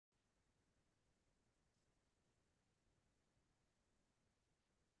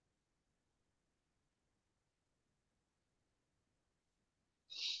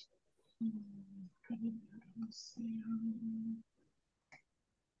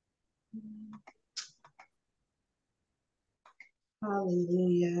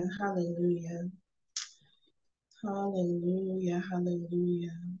Hallelujah, hallelujah, hallelujah,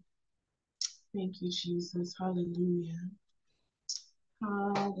 hallelujah. Thank you, Jesus. Hallelujah,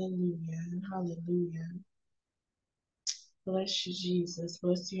 hallelujah, hallelujah. Bless you, Jesus.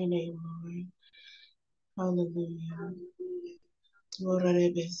 Bless your name, Lord. Hallelujah.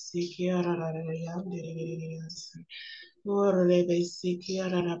 Hallelujah.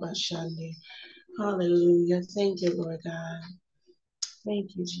 Thank you, Lord God.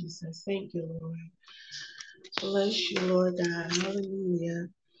 Thank you, Jesus. Thank you, Lord. Bless you, Lord God. Hallelujah.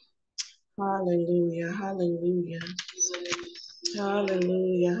 Hallelujah. Hallelujah.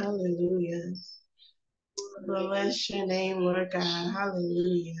 Hallelujah. Hallelujah. Bless your name, Lord God.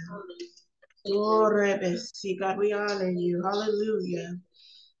 Hallelujah. Glory be to God. We honor you. Hallelujah.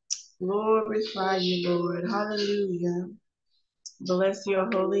 Glorify you, Lord. Hallelujah. Bless your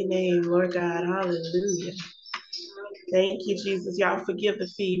holy name, Lord God. Hallelujah. Thank you, Jesus. Y'all forgive the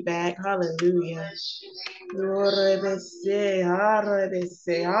feedback. Hallelujah.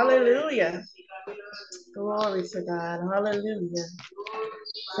 Hallelujah. Glory to God. Hallelujah.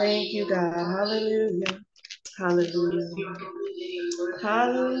 Thank you, God. Hallelujah. Hallelujah.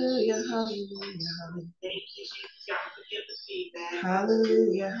 Hallelujah. Hallelujah.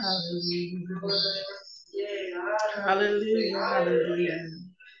 Hallelujah. Hallelujah. Hallelujah. Hallelujah.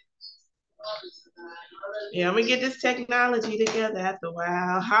 Yeah, I'm gonna get this technology together after a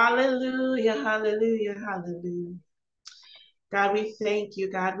while. Hallelujah. Hallelujah. Hallelujah. God, we thank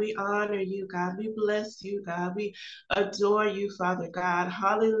you. God, we honor you. God, we bless you. God, we adore you, Father God.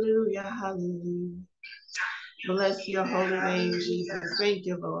 Hallelujah. Hallelujah. Bless your holy name, Jesus. Thank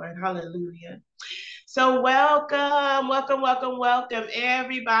you, Lord. Hallelujah. So welcome,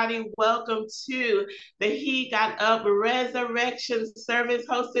 everybody. Welcome to the He Got Up Resurrection service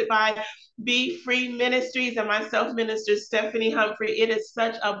hosted by Be Free Ministries and myself, Minister Stephanie Humphrey. It is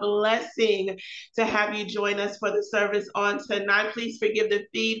such a blessing to have you join us for the service on tonight. Please forgive the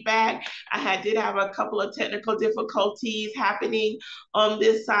feedback. Did have a couple of technical difficulties happening on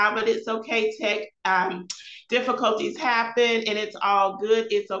this side, but it's okay. Difficulties happen and it's all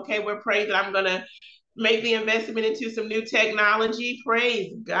good. It's okay. We're praying that I'm going to make the investment into some new technology.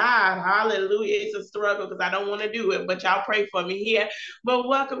 Praise God. Hallelujah. It's a struggle because I don't want to do it, but y'all pray for me here. But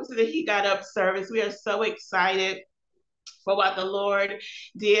welcome to the He Got Up service. We are so excited for what the Lord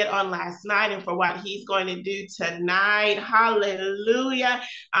did on last night and for what he's going to do tonight. Hallelujah.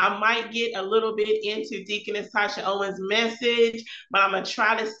 I might get a little bit into Deaconess Tasha Owens' message, but I'm going to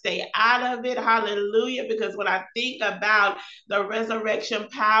try to stay out of it. Hallelujah. Because when I think about the resurrection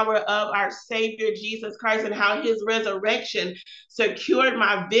power of our Savior Jesus Christ and how his resurrection secured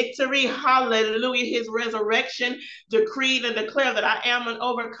my victory, hallelujah. His resurrection decreed and declared that I am an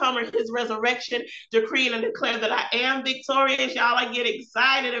overcomer. His resurrection decreed and declared that I am victorious. Y'all, I get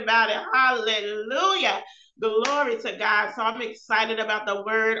excited about it. Hallelujah. Glory to God. So I'm excited about the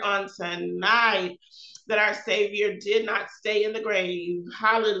word on tonight, that our Savior did not stay in the grave.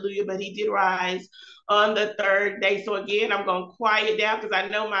 Hallelujah. But he did rise on the third day. So again, I'm going to quiet down because I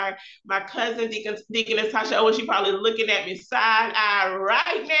know my cousin, Deaconess Tasha Owens, she's probably looking at me side eye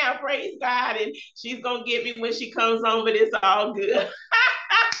right now. Praise God. And she's going to get me when she comes home, but it's all good.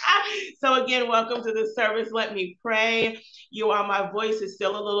 So again, welcome to the service. Let me pray. You all, my voice is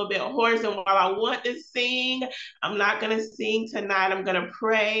still a little bit hoarse. And while I want to sing, I'm not going to sing tonight. I'm going to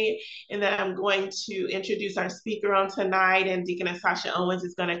pray. And then I'm going to introduce our speaker on tonight. And Deaconess Tasha Owens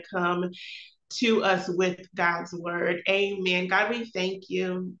is going to come to us with God's word. Amen. God, we thank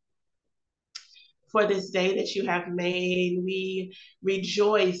you for this day that you have made. We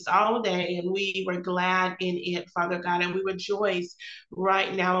rejoice all day and we were glad in it, Father God, and we rejoice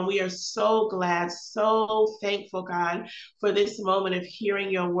right now. And we are so glad, so thankful, God, for this moment of hearing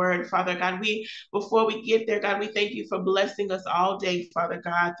your word, Father God. Before we get there, God, we thank you for blessing us all day, Father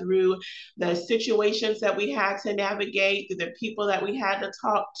God, through the situations that we had to navigate, through the people that we had to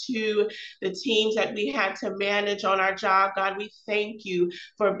talk to, the teams that we had to manage on our job. God, we thank you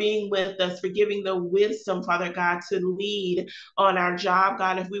for being with us, for giving the wisdom, Father God, to lead on our job,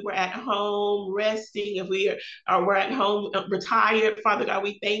 God. If we were at home resting, if we were at home retired, Father God,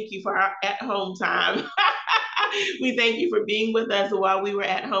 we thank you for our at-home time. We thank you for being with us while we were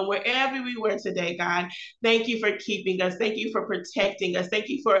at home, wherever we were today, God. Thank you for keeping us. Thank you for protecting us. Thank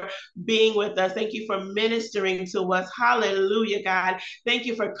you for being with us. Thank you for ministering to us. Hallelujah, God. Thank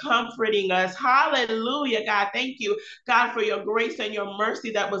you for comforting us. Hallelujah, God. Thank you, God, for your grace and your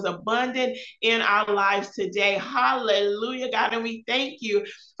mercy that was abundant in our lives today. Hallelujah, God. And we thank you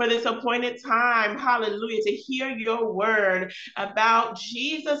for this appointed time. Hallelujah, to hear your word about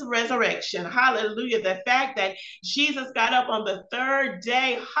Jesus' resurrection. Hallelujah. The fact that Jesus got up on the third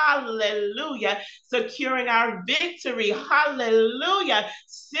day. Hallelujah. Securing our victory. Hallelujah.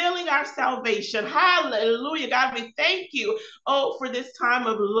 Sealing our salvation. Hallelujah. God, we thank you, oh, for this time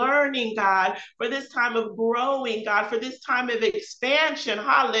of learning, God, for this time of growing, God, for this time of expansion.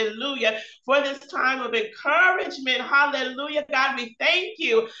 Hallelujah. For this time of encouragement. Hallelujah. God, we thank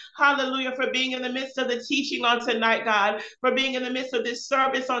you. Hallelujah. For being in the midst of the teaching on tonight, God, for being in the midst of this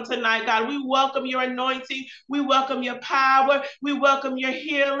service on tonight, God. We welcome your anointing. We welcome your power. We welcome your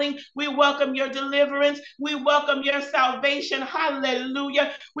healing. We welcome your deliverance. We welcome your salvation.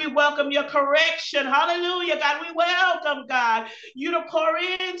 Hallelujah. We welcome your correction. Hallelujah, God. We welcome, God, you to pour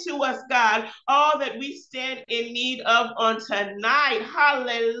into us, God, all that we stand in need of on tonight.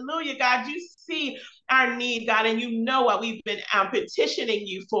 Hallelujah, God. You see our need, God, and you know what we've been petitioning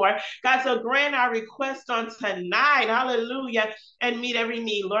you for. God, so grant our request on tonight. Hallelujah. And meet every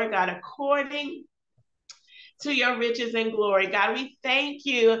need, Lord God, according to your riches and glory. God, we thank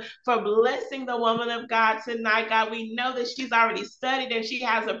you for blessing the woman of God tonight. God, we know that she's already studied and she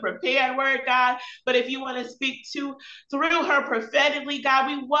has a prepared word, God. But if you want to speak through her prophetically, God,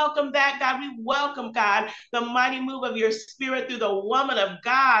 we welcome that. God, we welcome, God, the mighty move of your spirit through the woman of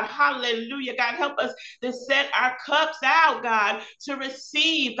God. Hallelujah. God, help us to set our cups out, God, to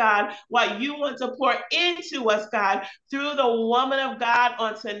receive, God, what you want to pour into us, God, through the woman of God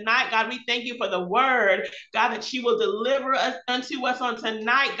on tonight. God, we thank you for the word, God, that she will deliver us unto us on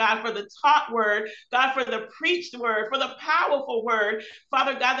tonight, God, for the taught word, God, for the preached word, for the powerful word,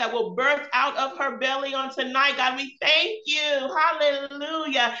 Father God, that will birth out of her belly on tonight. God, we thank you,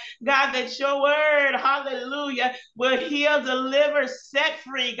 hallelujah, God, that your word, hallelujah, will heal, deliver, set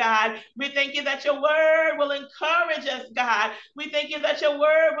free, God. We thank you that your word will encourage us, God. We thank you that your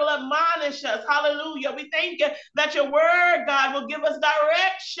word will admonish us, hallelujah. We thank you that your word, God, will give us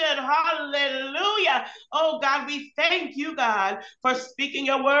direction, hallelujah. Oh, God, we thank you, God, for speaking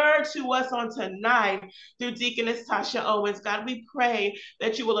your word to us on tonight through Deaconess Tasha Owens. God, we pray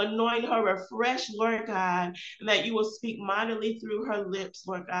that you will anoint her afresh, Lord God, and that you will speak mightily through her lips,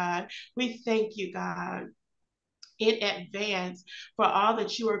 Lord God. We thank you, God, in advance for all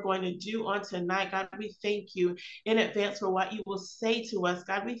that you are going to do on tonight. God, we thank you in advance for what you will say to us.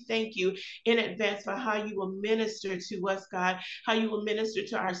 God, we thank you in advance for how you will minister to us, God, how you will minister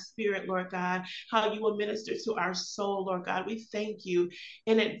to our spirit, Lord God, how you will minister to our soul, Lord God. We thank you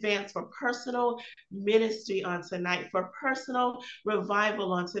in advance for personal ministry on tonight, for personal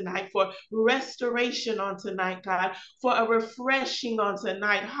revival on tonight, for restoration on tonight, God, for a refreshing on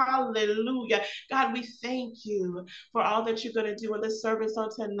tonight. Hallelujah. God, we thank you for all that you're going to do in the service on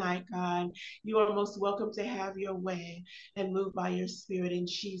tonight, God. You are most welcome to have your way and move by your spirit in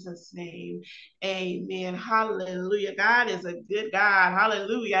Jesus' name. Amen. Hallelujah. God is a good God.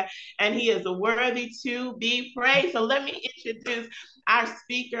 Hallelujah. And he is worthy to be praised. So let me introduce our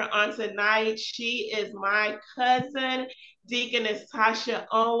speaker on tonight. She is my cousin, Deaconess Tasha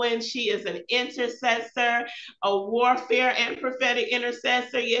Owens. She is an intercessor, a warfare and prophetic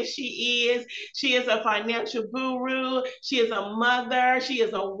intercessor. Yes, she is. She is a financial guru. She is a mother. She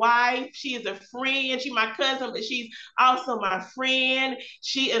is a wife. She is a friend. She's my cousin, but she's also my friend.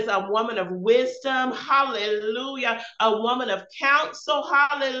 She is a woman of wisdom. Hallelujah. A woman of counsel.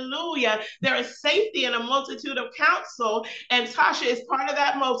 Hallelujah. There is safety in a multitude of counsel, and Tasha is part of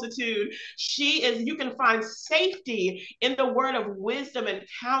that multitude. You can find safety in the word of wisdom and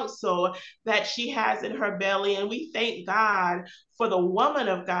counsel that she has in her belly. And we thank God for the woman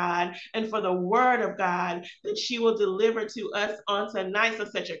of God and for the word of God that she will deliver to us on tonight. So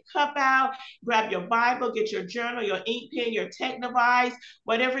set your cup out, grab your Bible, get your journal, your ink pen, your Technovice,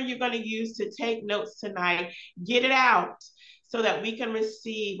 whatever you're going to use to take notes tonight, get it out so that we can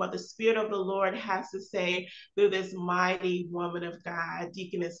receive what the Spirit of the Lord has to say through this mighty woman of God,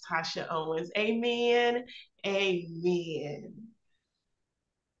 Deaconess Tasha Owens. Amen. Amen.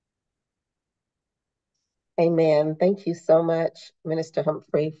 Amen. Thank you so much, Minister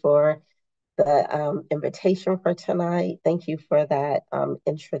Humphrey, for the invitation for tonight. Thank you for that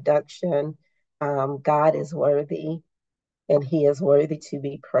introduction. God is worthy, and he is worthy to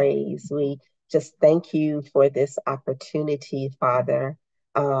be praised. We just thank you for this opportunity, Father,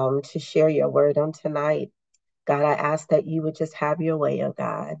 to share your word on tonight. God, I ask that you would just have your way, oh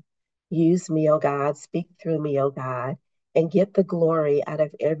God. Use me, oh God. Speak through me, oh God, and get the glory out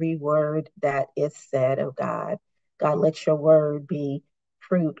of every word that is said, oh God. God, let your word be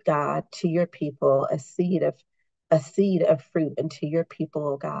fruit, God, to your people, a seed of fruit into your people,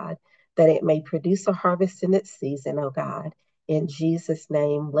 oh God, that it may produce a harvest in its season, oh God. In Jesus'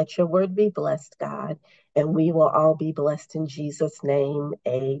 name, let your word be blessed, God, and we will all be blessed in Jesus' name.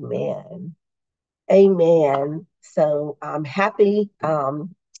 Amen. Amen. So happy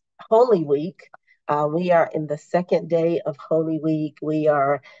Holy Week. We are in the second day of Holy Week. We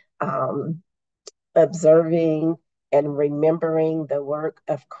are um, observing and remembering the work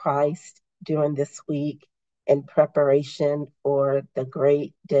of Christ during this week in preparation for the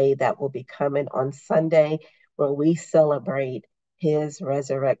great day that will be coming on Sunday, where we celebrate his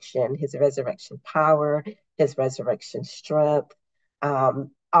resurrection power, his resurrection strength,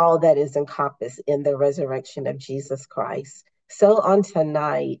 all that is encompassed in the resurrection of Jesus Christ. So on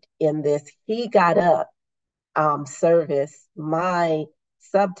tonight, in this He Got Up service, my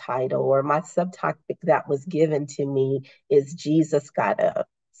subtopic that was given to me is Jesus got up.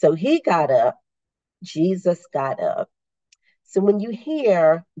 So he got up, Jesus got up. So when you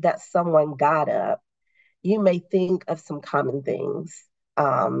hear that someone got up, you may think of some common things.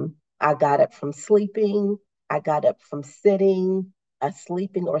 I got up from sleeping, I got up from sitting, a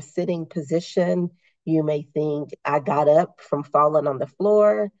sleeping or sitting position. You may think I got up from falling on the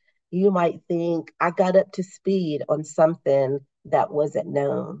floor. You might think I got up to speed on something that wasn't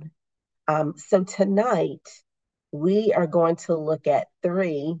known. So tonight, we are going to look at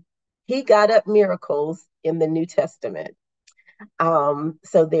three he got up miracles in the New Testament.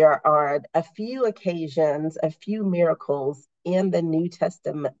 So there are a few occasions, a few miracles in the New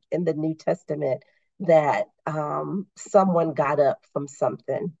Testament that someone got up from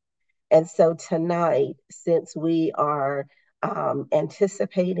something. And so tonight, since we are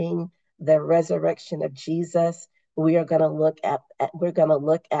anticipating the resurrection of Jesus, we are going to look at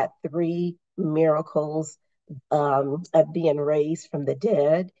three miracles of being raised from the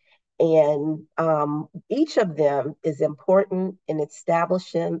dead. And each of them is important in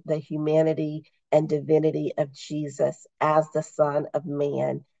establishing the humanity and divinity of Jesus as the Son of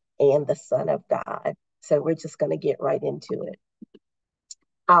Man and the Son of God. So we're just going to get right into it.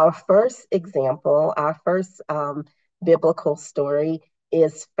 Our first example, our first biblical story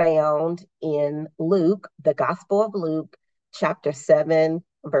is found in Luke, the Gospel of Luke, chapter 7,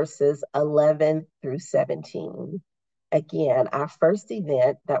 verses 11 through 17. Again, our first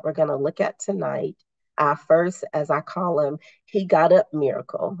event that we're going to look at tonight, our first, as I call him, he got up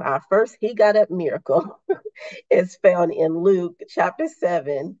miracle. Our first he got up miracle is found in Luke chapter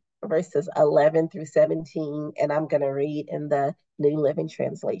 7, verses 11 through 17, and I'm going to read in the New Living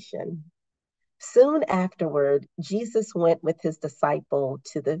Translation. Soon afterward, Jesus went with his disciple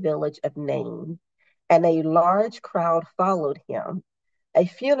to the village of Nain, and a large crowd followed him. A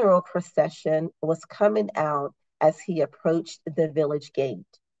funeral procession was coming out as he approached the village gate.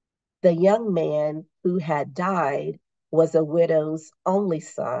 The young man who had died was a widow's only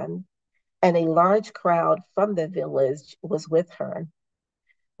son, and a large crowd from the village was with her.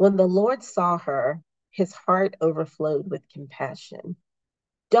 When the Lord saw her, his heart overflowed with compassion.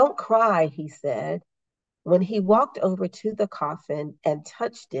 "Don't cry," he said. When he walked over to the coffin and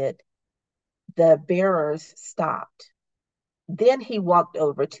touched it, the bearers stopped. Then he walked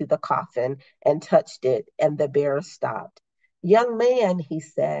over to the coffin and touched it, and the bearers stopped. "Young man," he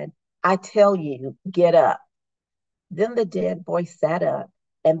said, "I tell you, get up." Then the dead boy sat up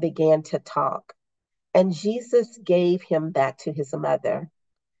and began to talk, and Jesus gave him back to his mother.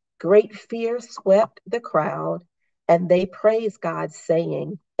 Great fear swept the crowd, and they praised God,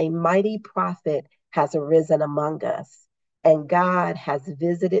 saying, "A mighty prophet has arisen among us, and God has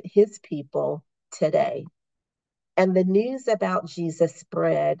visited his people today." And the news about Jesus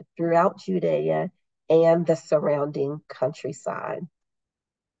spread throughout Judea and the surrounding countryside.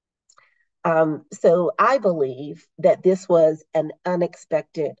 So I believe that this was an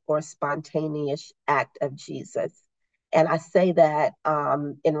unexpected or spontaneous act of Jesus. And I say that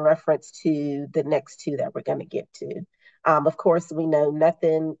in reference to the next two that we're going to get to. Of course, we know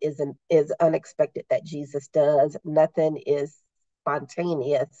nothing is unexpected that Jesus does. Nothing is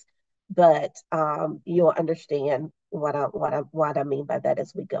spontaneous, but you'll understand what I mean by that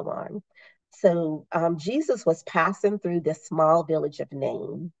as we go on. So Jesus was passing through this small village of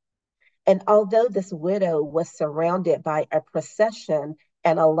Nain, and although this widow was surrounded by a procession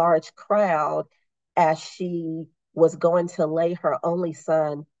and a large crowd as she was going to lay her only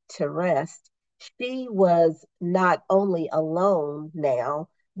son to rest, she was not only alone now,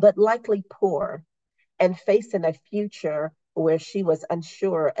 but likely poor. and facing a future where she was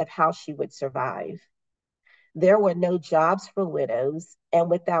unsure of how she would survive. There were no jobs for widows, and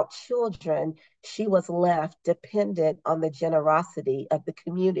without children, she was left dependent on the generosity of the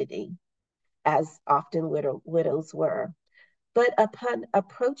community, as often widows were. But upon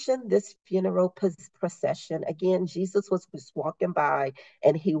approaching this funeral procession, again, Jesus was just walking by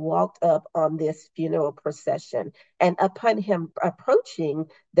and he walked up on this funeral procession. And upon him approaching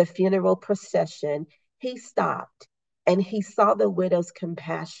the funeral procession, he stopped and he saw the widow's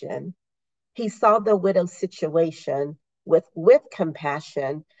compassion. He saw the widow's situation with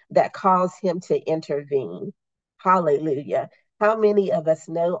compassion that caused him to intervene. Hallelujah. How many of us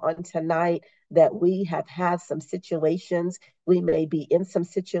know on tonight that we have had some situations? We may be in some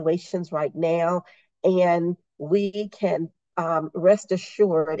situations right now, and we can rest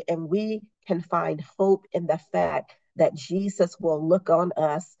assured and we can find hope in the fact that Jesus will look on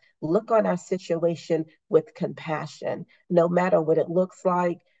us, look on our situation with compassion, no matter what it looks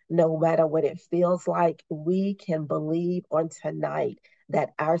like, no matter what it feels like. We can believe on tonight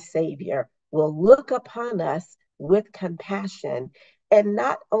that our Savior will look upon us with compassion, and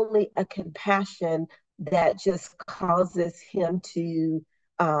not only a compassion that just causes him to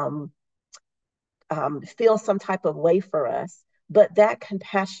um, feel some type of way for us, but that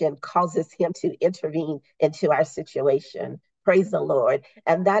compassion causes him to intervene into our situation. Praise the Lord.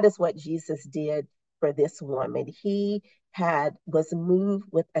 And that is what Jesus did for this woman. He was moved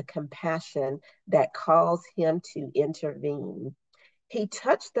with a compassion that caused him to intervene. He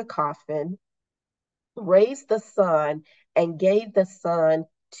touched the coffin, raised the son, and gave the son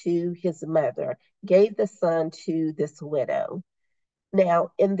to his mother, gave the son to this widow.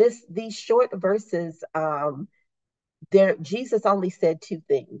 Now, in these short verses, Jesus only said two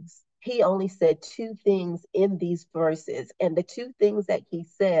things. He only said two things in these verses, and the two things that he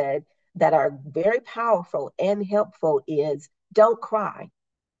said that are very powerful and helpful is don't cry.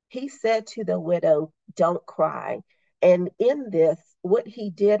 He said to the widow, don't cry. And in this, what he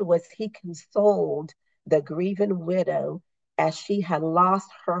did was he consoled the grieving widow as she had lost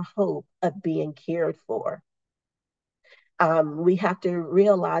her hope of being cared for. We have to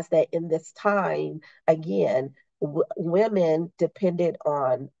realize that in this time, again, women depended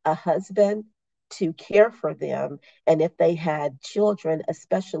on a husband to care for them. And if they had children,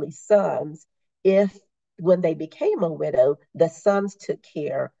 especially sons, if when they became a widow, the sons took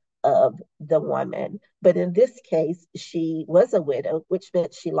care of the woman. But in this case, she was a widow, which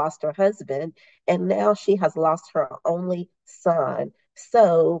meant she lost her husband, and now she has lost her only son.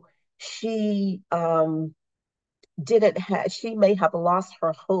 So she may have lost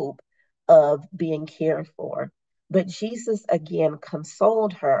her hope of being cared for. But Jesus again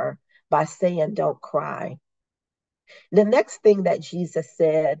consoled her by saying, don't cry. The next thing that Jesus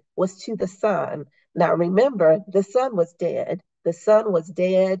said was to the son. Now remember, the son was dead. The son was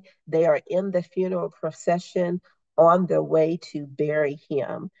dead. They are in the funeral procession on their way to bury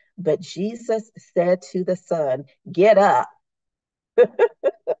him. But Jesus said to the son, get up.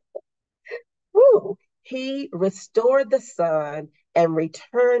 Woo. He restored the son and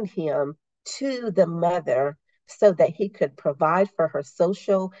returned him to the mother so that he could provide for her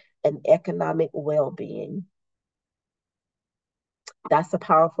social and economic well being. That's a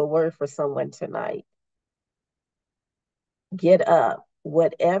powerful word for someone tonight. Get up.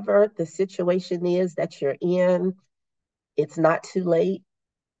 Whatever the situation is that you're in, it's not too late.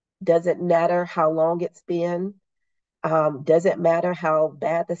 Doesn't matter how long it's been. Doesn't matter how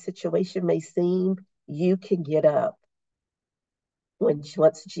bad the situation may seem. You can get up.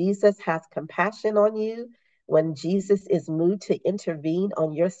 Once Jesus has compassion on you, when Jesus is moved to intervene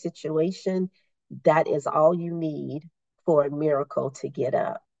on your situation, that is all you need for a miracle to get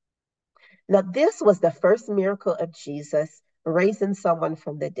up. Now, this was the first miracle of Jesus raising someone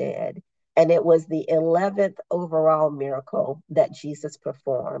from the dead, and it was the 11th overall miracle that Jesus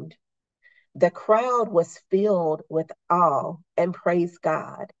performed. The crowd was filled with awe and praised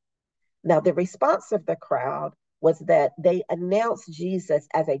God. Now, the response of the crowd was that they announced Jesus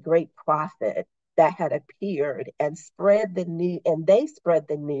as a great prophet that had appeared and they spread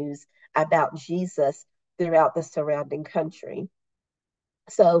the news about Jesus throughout the surrounding country.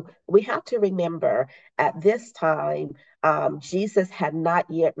 So we have to remember at this time, Jesus had not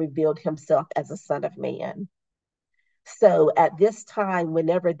yet revealed himself as a son of man. So at this time,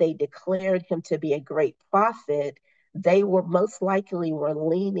 whenever they declared him to be a great prophet, they were most likely were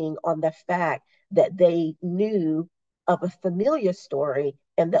leaning on the fact that they knew of a familiar story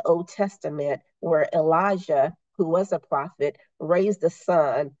in the Old Testament where Elijah, who was a prophet, raised the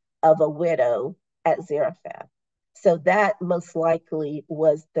son of a widow at Zarephath. So that most likely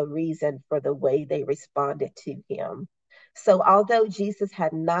was the reason for the way they responded to him. So although Jesus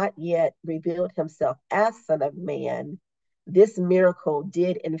had not yet revealed himself as Son of Man, this miracle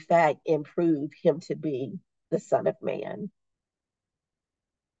did in fact improve him to be the Son of Man.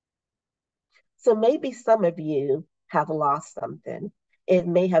 So maybe some of you have lost something. It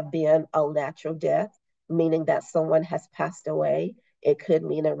may have been a natural death, meaning that someone has passed away. It could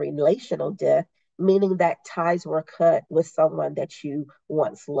mean a relational death, meaning that ties were cut with someone that you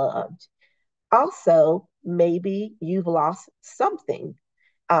once loved. Also, maybe you've lost something,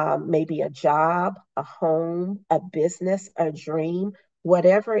 maybe a job, a home, a business, a dream,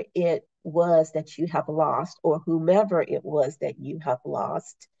 whatever it was that you have lost, or whomever it was that you have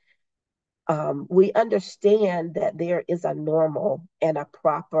lost. We understand that there is a normal and a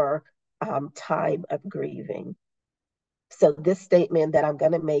proper time of grieving. So this statement that I'm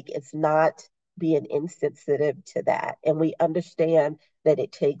going to make is not being insensitive to that. And we understand that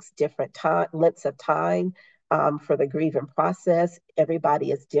it takes different lengths of time for the grieving process.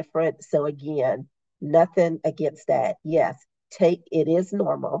 Everybody is different. So again, nothing against that. Yes, it is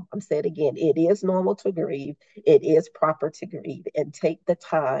normal. I'm saying again, it is normal to grieve. It is proper to grieve and take the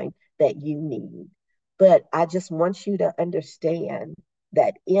time that you need. But I just want you to understand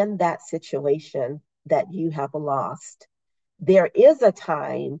that in that situation that you have lost, there is a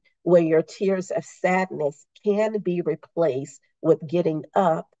time where your tears of sadness can be replaced with getting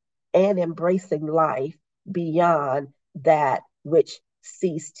up and embracing life beyond that which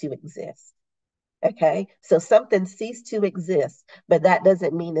ceased to exist. Okay, so something ceased to exist, but that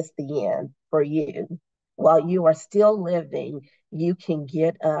doesn't mean it's the end for you. While you are still living, you can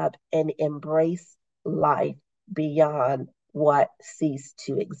get up and embrace life beyond what ceased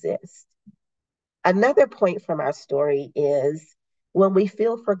to exist. Another point from our story is when we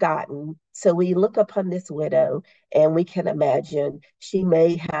feel forgotten. So we look upon this widow and we can imagine she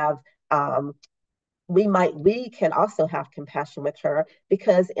may have we can also have compassion with her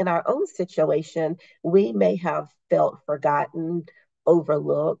because in our own situation we may have felt forgotten,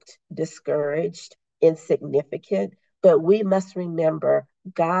 overlooked, discouraged, insignificant, but we must remember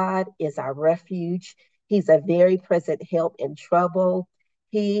God is our refuge. He's a very present help in trouble.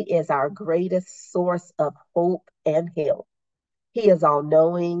 He is our greatest source of hope and help. He is all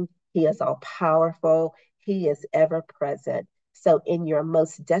knowing, He is all powerful, He is ever present. So, in your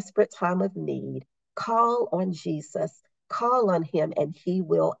most desperate time of need, call on Jesus, call on Him, and He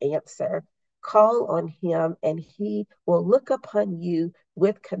will answer. Call on Him, and He will look upon you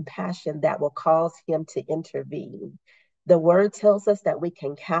with compassion that will cause Him to intervene. The word tells us that we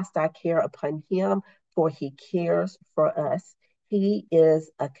can cast our care upon Him, for He cares for us. He is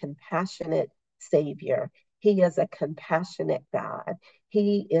a compassionate Savior. He is a compassionate God.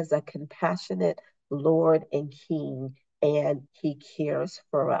 He is a compassionate Lord and King, and He cares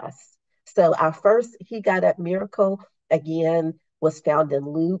for us. So, our first He got up miracle, again, was found in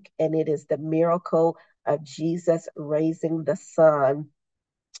Luke, and it is the miracle of Jesus raising the son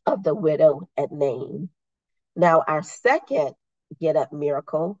of the widow at Nain. Now, our second get up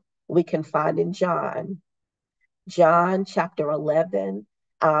miracle we can find in John chapter 11.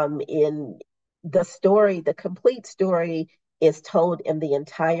 In the story, the complete story is told in the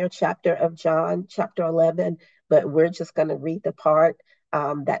entire chapter of John chapter 11, but we're just going to read the part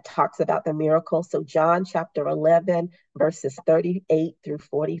that talks about the miracle. So, John chapter 11, verses 38 through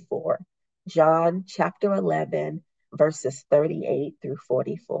 44. John chapter 11, verses 38 through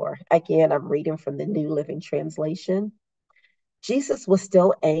 44. Again, I'm reading from the New Living Translation. Jesus was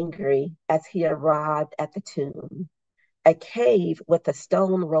still angry as he arrived at the tomb, a cave with a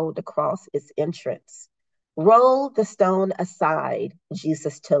stone rolled across its entrance. Roll the stone aside,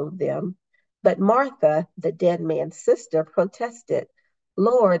 Jesus told them. But Martha, the dead man's sister, protested,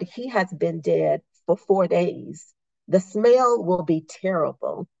 Lord, he has been dead for 4 days. The smell will be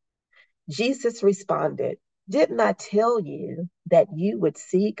terrible. Jesus responded, didn't I tell you that you would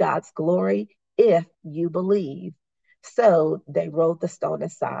see God's glory if you believe? So they rolled the stone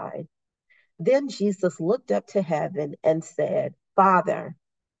aside. Then Jesus looked up to heaven and said, Father,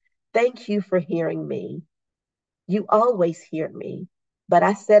 thank you for hearing me. You always hear me, but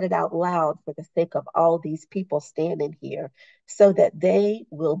I said it out loud for the sake of all these people standing here so that they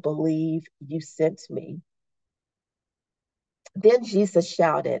will believe you sent me. Then Jesus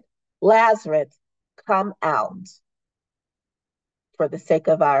shouted, Lazarus, come out. For the sake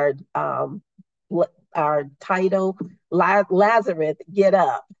of our title, Lazarus, get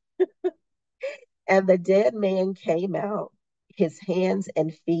up. And the dead man came out, his hands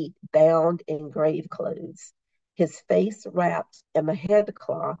and feet bound in grave clothes, his face wrapped in a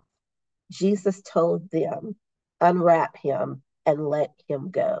headcloth. Jesus told them, unwrap him, and let him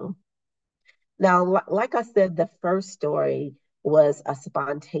go. Now, like I said, the first story was a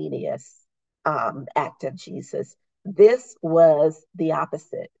spontaneous act of Jesus. This was the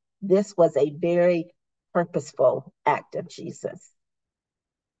opposite. This was a very purposeful act of Jesus.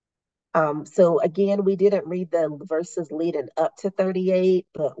 So again, we didn't read the verses leading up to 38,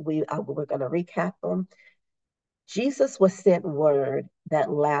 but we're going to recap them. Jesus was sent word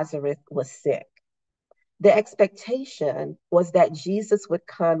that Lazarus was sick. The expectation was that Jesus would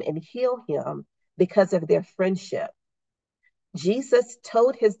come and heal him because of their friendship. Jesus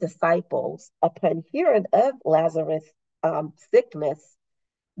told his disciples upon hearing of Lazarus' sickness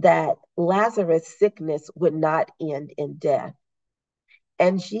that Lazarus' sickness would not end in death.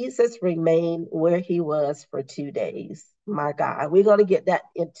 And Jesus remained where he was for 2 days. My God, we're going to get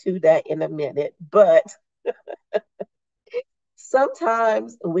into that in a minute. But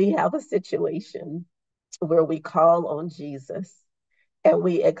sometimes we have a situation where we call on Jesus and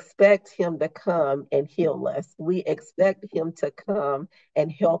we expect him to come and heal us. We expect him to come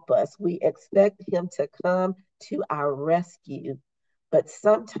and help us. We expect him to come to our rescue. But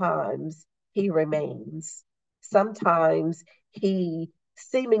sometimes he remains. Sometimes he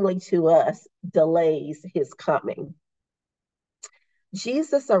seemingly to us delays his coming.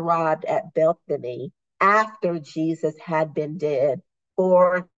 Jesus arrived at Bethany after Jesus had been dead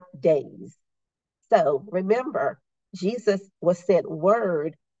 4 days. So remember, Jesus was sent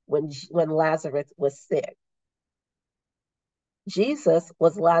word when Lazarus was sick. Jesus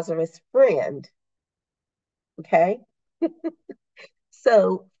was Lazarus' friend. Okay.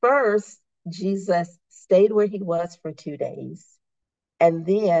 So first, Jesus stayed where he was for 2 days. And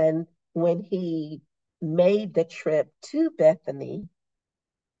then when he made the trip to Bethany,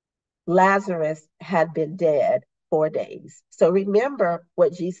 Lazarus had been dead 4 days. So remember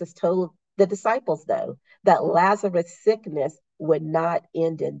what Jesus told the disciples, though, that Lazarus' sickness would not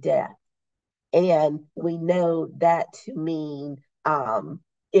end in death. And we know that to mean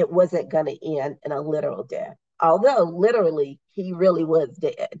it wasn't going to end in a literal death. Although literally he really was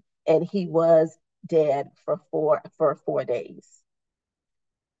dead, and he was dead for 4 days.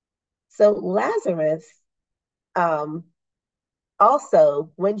 So Lazarus,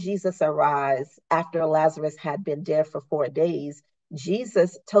 also, when Jesus arrives after Lazarus had been dead for 4 days,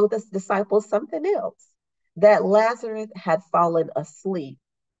 Jesus told his disciples something else, that Lazarus had fallen asleep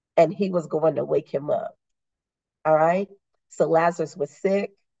and he was going to wake him up. All right. So Lazarus was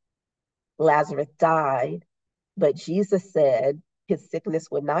sick. Lazarus died, but Jesus said his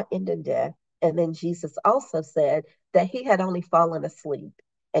sickness would not end in death. And then Jesus also said that he had only fallen asleep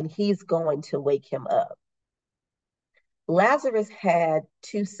and he's going to wake him up. Lazarus had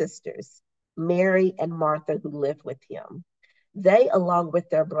two sisters, Mary and Martha, who lived with him. They, along with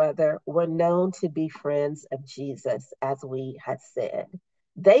their brother, were known to be friends of Jesus, as we had said.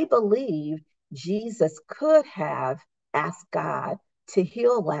 They believed Jesus could have asked God to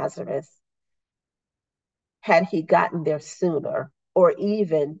heal Lazarus had he gotten there sooner, or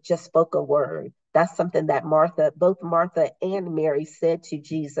even just spoke a word. That's something that both Martha and Mary said to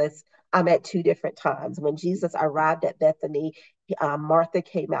Jesus at two different times. When Jesus arrived at Bethany, Martha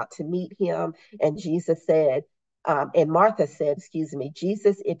came out to meet him, and Martha said, excuse me,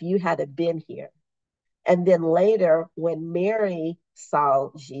 Jesus, if you had been here. And then later, when Mary saw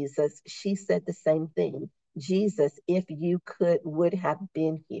Jesus, she said the same thing. Jesus, if you would have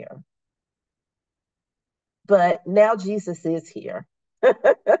been here. But now Jesus is here.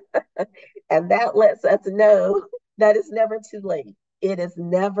 And that lets us know that it's never too late. It is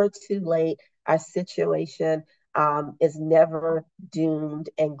never too late. Our situation is never doomed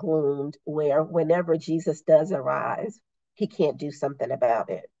and gloomed, where whenever Jesus does arise, he can't do something about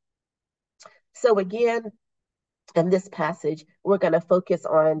it. So again, in this passage, we're going to focus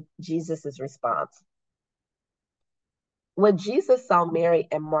on Jesus's response. When Jesus saw Mary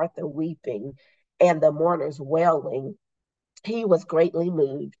and Martha weeping and the mourners wailing, he was greatly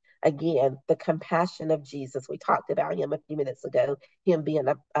moved. Again, the compassion of Jesus. We talked about him a few minutes ago, him being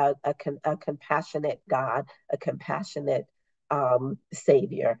a compassionate God, a compassionate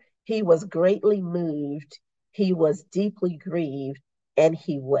Savior. He was greatly moved. He was deeply grieved, and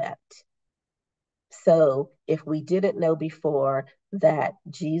he wept. So if we didn't know before that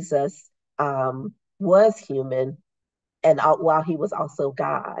Jesus was human, and while he was also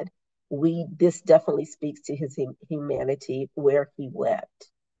God, this definitely speaks to his humanity, where he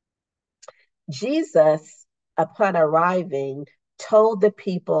wept. Jesus, upon arriving, told the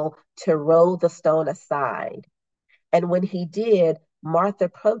people to roll the stone aside. And when he did, Martha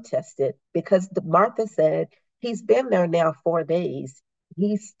protested, because Martha said, he's been there now 4 days.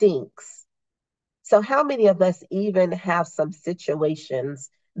 He stinks. So, how many of us even have some situations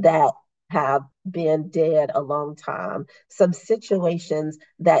that have been dead a long time, some situations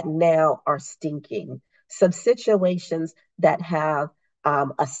that now are stinking, some situations that have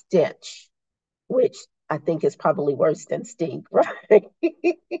a stench, which I think is probably worse than stink, right?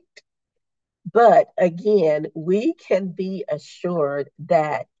 But again, we can be assured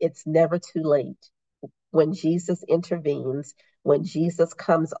that it's never too late when Jesus intervenes, when Jesus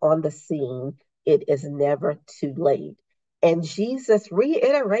comes on the scene. It is never too late. And Jesus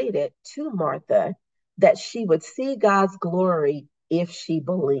reiterated to Martha that she would see God's glory if she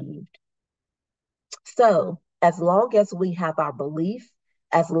believed. So, as long as we have our belief,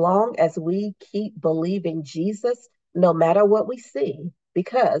 as long as we keep believing Jesus, no matter what we see,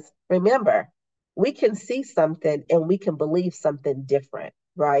 because remember, we can see something and we can believe something different,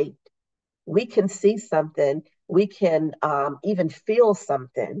 right? We can see something, we can even feel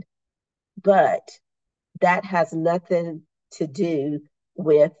something, but that has nothing to do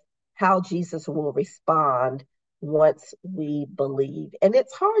with how Jesus will respond once we believe. And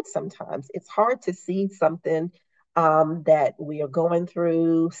it's hard sometimes. It's hard to see something that we are going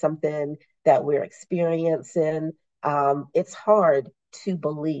through, something that we're experiencing. It's hard to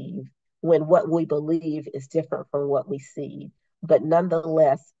believe when what we believe is different from what we see. But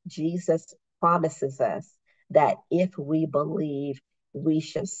nonetheless, Jesus promises us that if we believe, we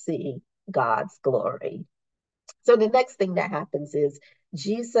shall see God's glory. So the next thing that happens is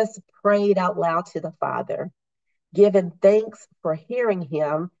Jesus prayed out loud to the Father, giving thanks for hearing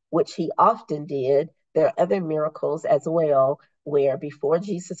him, which he often did. There are other miracles as well where before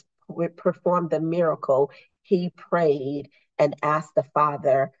Jesus performed the miracle, he prayed and asked the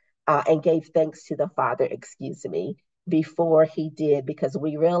Father and gave thanks to the Father, excuse me, before he did, because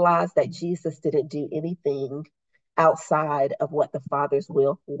we realize that Jesus didn't do anything outside of what the Father's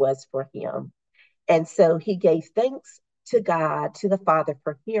will was for him. And so he gave thanks to God, to the Father,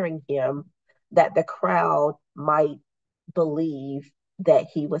 for hearing him, that the crowd might believe that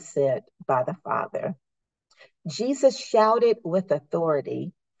he was sent by the Father. Jesus shouted with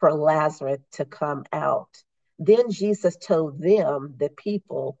authority for Lazarus to come out. Then Jesus told them, the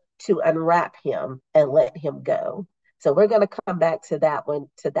people, to unwrap him and let him go. So we're going to come back to that one,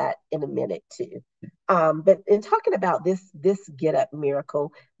 to that in a minute too. But in talking about this get up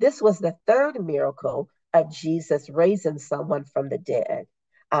miracle, this was the third miracle of Jesus raising someone from the dead.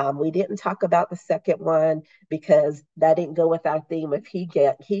 We didn't talk about the second one because that didn't go with our theme of he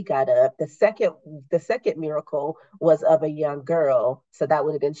got up. The second miracle was of a young girl, so that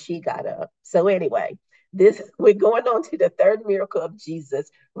would have been she got up. So anyway, this we're going on to the third miracle of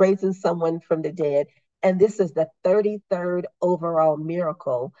Jesus raising someone from the dead, and this is the 33rd overall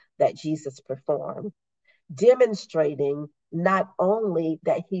miracle that Jesus performed, demonstrating not only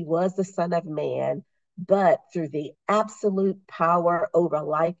that he was the Son of Man, but through the absolute power over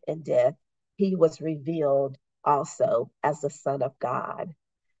life and death, he was revealed also as the Son of God.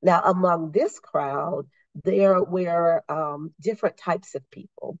 Now, among this crowd, there were different types of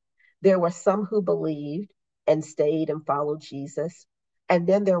people. There were some who believed and stayed and followed Jesus. And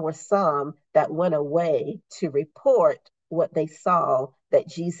then there were some that went away to report what they saw that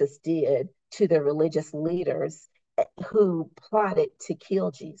Jesus did to the religious leaders who plotted to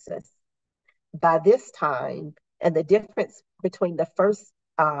kill Jesus. By this time, and the difference between the first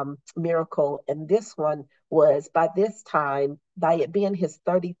miracle and this one was by this time, by it being his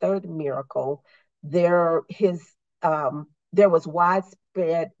 33rd miracle, there his there was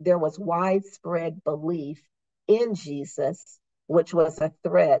widespread belief in Jesus, which was a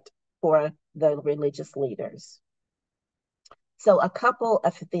threat for the religious leaders. So a couple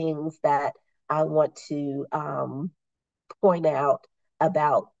of things that I want to point out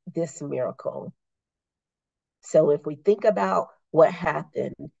about this miracle. So if we think about what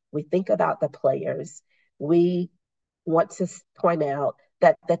happened, we think about the players, we want to point out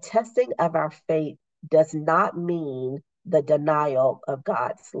that the testing of our faith does not mean the denial of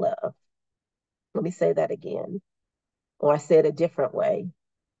God's love. Let me say that again, or I say it a different way.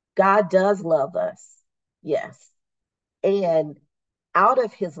 God does love us, yes. And out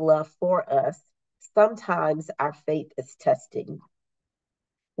of his love for us, sometimes our faith is testing.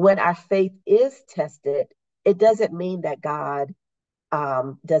 When our faith is tested, it doesn't mean that God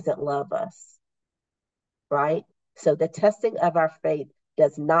doesn't love us, right? So the testing of our faith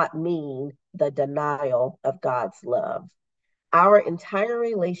does not mean the denial of God's love. Our entire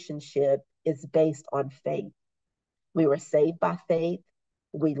relationship is based on faith. We were saved by faith.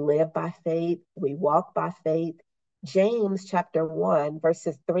 We live by faith. We walk by faith. James chapter 1,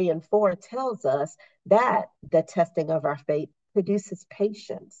 verses 3 and 4 tells us that the testing of our faith produces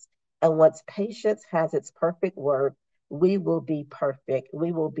patience. And once patience has its perfect work, we will be perfect.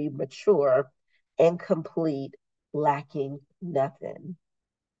 We will be mature and complete, lacking nothing.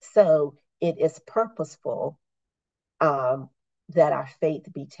 So it is purposeful um, that our faith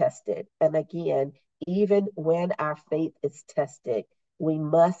be tested. And again, even when our faith is tested, we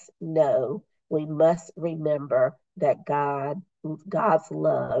must know, we must remember that God's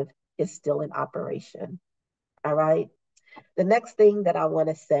love is still in operation. All right. The next thing that I want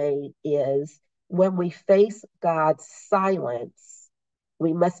to say is when we face God's silence,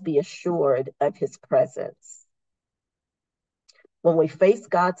 we must be assured of his presence. When we face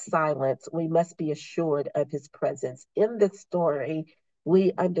God's silence, we must be assured of his presence. In this story,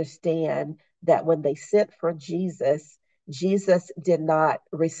 we understand that when they sent for Jesus, Jesus did not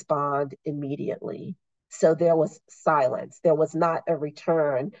respond immediately. So there was silence. There was not a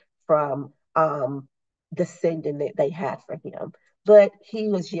return from the sending that they had for him, but he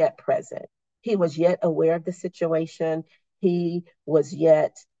was yet present. He was yet aware of the situation. He was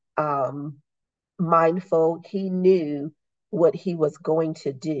yet mindful. He knew what he was going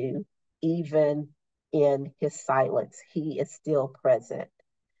to do, even in his silence. He is still present.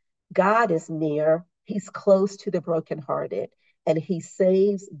 God is near, he's close to the brokenhearted, and he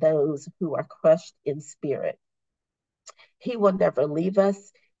saves those who are crushed in spirit. He will never leave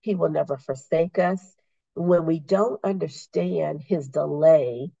us, he will never forsake us. When we don't understand his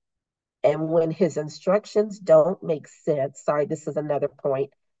delay, and when his instructions don't make sense, sorry, this is another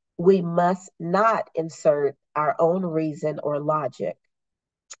point, we must not insert our own reason or logic.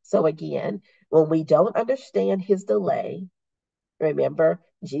 So again, when we don't understand his delay, remember,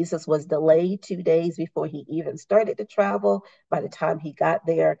 Jesus was delayed 2 days before he even started to travel. By the time he got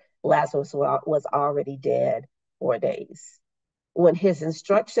there, Lazarus was already dead 4 days. When his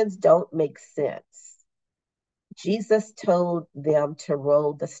instructions don't make sense, Jesus told them to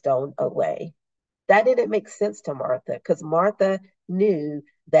roll the stone away. That didn't make sense to Martha because Martha knew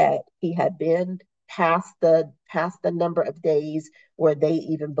that he had been past the number of days where they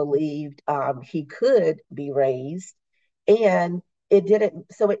even believed he could be raised, and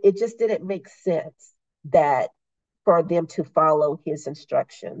it just didn't make sense that for them to follow his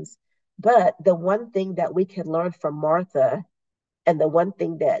instructions. But the one thing that we can learn from Martha, and the one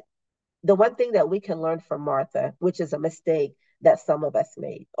thing that we can learn from Martha, which is a mistake that some of us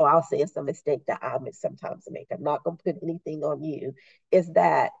make, or I'll say it's a mistake that I sometimes make, I'm not going to put anything on you, is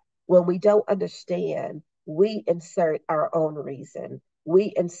that when we don't understand, we insert our own reason,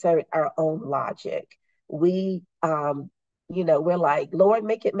 we insert our own logic. We're like, Lord,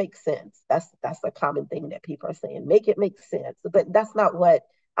 make it make sense. That's a common thing that people are saying, make it make sense. But that's not what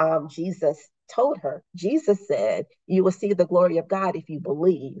Jesus told her. Jesus said, you will see the glory of God if you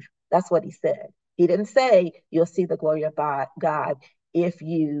believe. That's what he said. He didn't say you'll see the glory of God if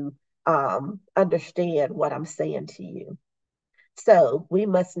you understand what I'm saying to you. So we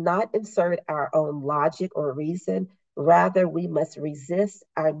must not insert our own logic or reason. Rather, we must resist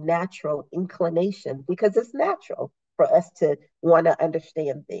our natural inclination because it's natural for us to want to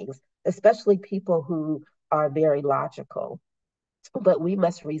understand things, especially people who are very logical. But we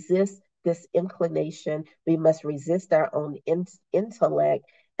must resist this inclination. We must resist our own intellect,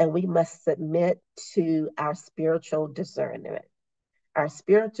 and we must submit to our spiritual discernment. Our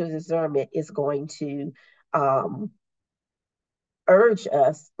spiritual discernment is going to um, urge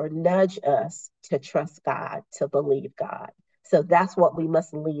us or nudge us to trust God, to believe God. So that's what we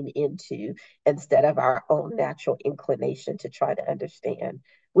must lean into instead of our own natural inclination to try to understand.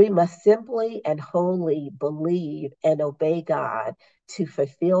 We must simply and wholly believe and obey God to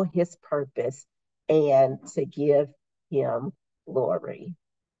fulfill his purpose and to give him glory.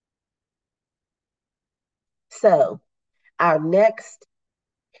 So, our next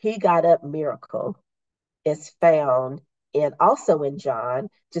he got up miracle is found also in John,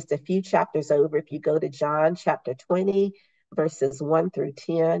 just a few chapters over. If you go to John chapter 20, verses 1 through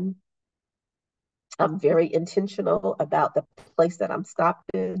 10, I'm very intentional about the place that I'm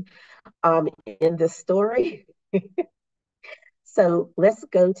stopping in this story. So let's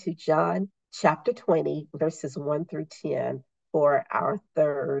go to John chapter 20, verses 1 through 10 for our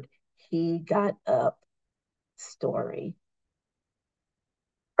third He Got Up story.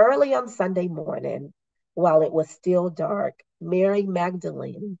 Early on Sunday morning, while it was still dark, Mary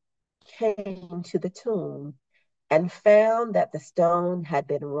Magdalene came to the tomb and found that the stone had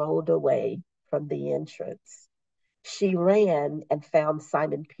been rolled away from the entrance. She ran and found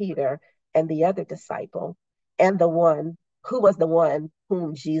Simon Peter and the other disciple, and the one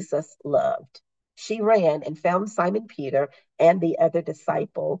whom Jesus loved. She ran and found Simon Peter and the other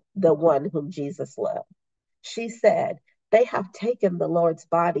disciple, the one whom Jesus loved. She said, They have taken the Lord's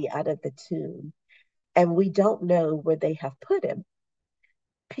body out of the tomb, and we don't know where they have put him.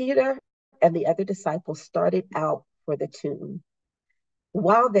 Peter and the other disciples started out for the tomb.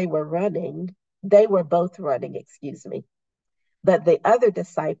 While they were both running, excuse me. But the other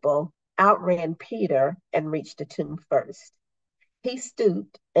disciple outran Peter and reached the tomb first. He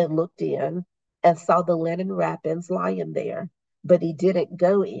stooped and looked in and saw the linen wrappings lying there, but he didn't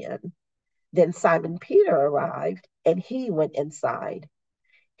go in. Then Simon Peter arrived and he went inside.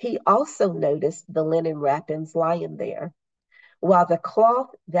 He also noticed the linen wrappings lying there, while the cloth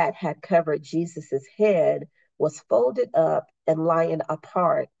that had covered Jesus' head was folded up and lying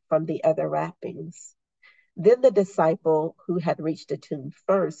apart from the other wrappings. Then the disciple who had reached the tomb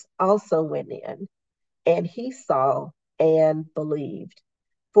first also went in, and he saw and believed.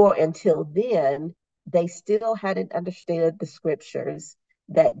 For until then, they still hadn't understood the scriptures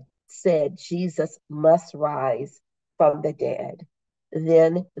that said Jesus must rise from the dead.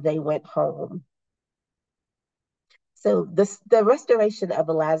 Then they went home. So the restoration of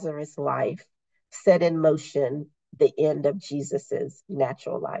Lazarus' life set in motion the end of Jesus's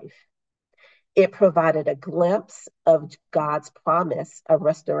natural life. It provided a glimpse of God's promise of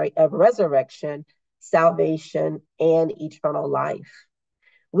resurrection, salvation, and eternal life.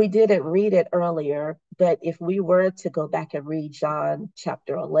 We didn't read it earlier, but if we were to go back and read John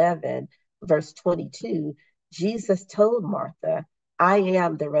chapter 11, verse 22, Jesus told Martha, I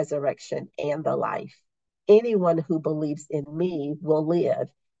am the resurrection and the life. Anyone who believes in me will live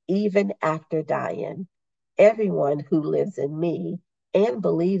even after dying. Everyone who lives in me and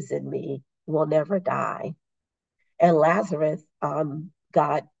believes in me will never die. And Lazarus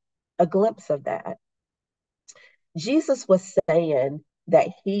got a glimpse of that. Jesus was saying that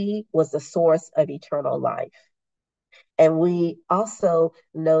he was the source of eternal life. And we also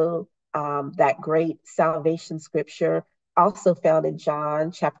know that great salvation scripture also found in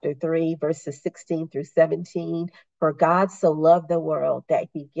John chapter 3, verses 16 through 17. For God so loved the world that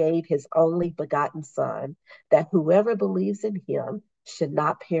he gave his only begotten Son, that whoever believes in him should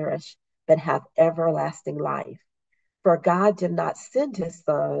not perish, but have everlasting life. For God did not send his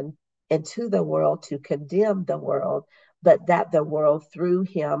Son into the world to condemn the world, but that the world through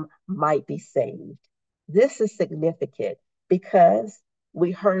him might be saved. This is significant because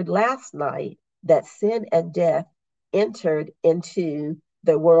we heard last night that sin and death entered into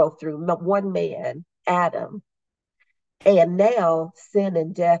the world through one man, Adam. And now sin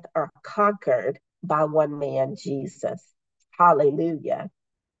and death are conquered by one man, Jesus. Hallelujah.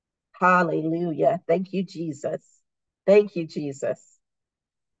 Hallelujah. Thank you, Jesus. Thank you, Jesus.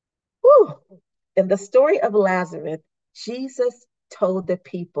 Whew. In the story of Lazarus, Jesus told the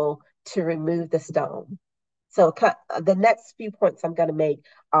people to remove the stone. So the next few points I'm going to make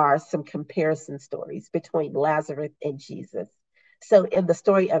are some comparison stories between Lazarus and Jesus. So in the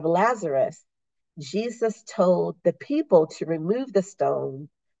story of Lazarus, Jesus told the people to remove the stone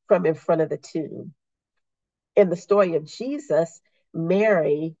from in front of the tomb. In the story of Jesus,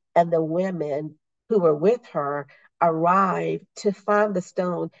 Mary and the women who were with her arrived to find the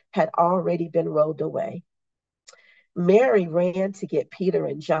stone had already been rolled away. Mary ran to get Peter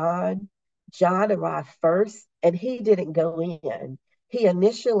and John. John arrived first, and he didn't go in. He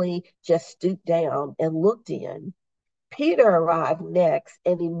initially just stooped down and looked in. Peter arrived next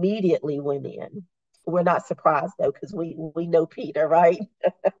and immediately went in. We're not surprised though, because we know Peter, right?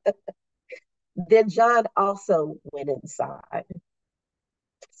 Then John also went inside.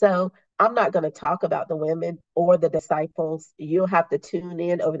 So I'm not going to talk about the women or the disciples. You'll have to tune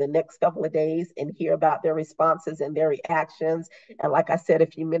in over the next couple of days and hear about their responses and their reactions. And like I said a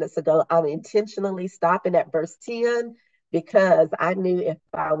few minutes ago, I'm intentionally stopping at verse 10 because I knew if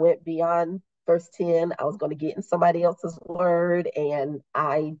I went beyond verse 10, I was going to get in somebody else's word, and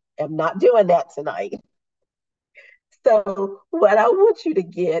I am not doing that tonight. So what I want you to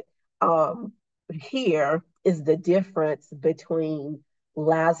get here is the difference between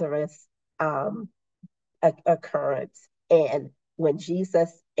Lazarus occurrence and when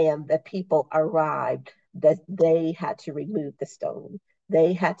Jesus and the people arrived, that they had to remove the stone.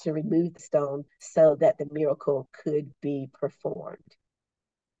 They had to remove the stone so that the miracle could be performed.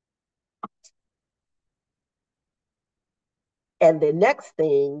 And the next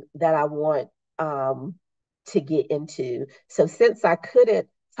thing that I want to get into, so since I couldn't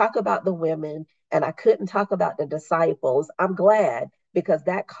talk about the women and I couldn't talk about the disciples, I'm glad because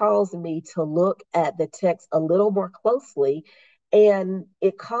that caused me to look at the text a little more closely. And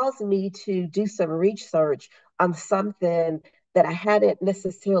it caused me to do some research on something that I hadn't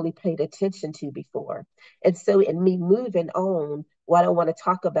necessarily paid attention to before. And so, in me moving on, what I want to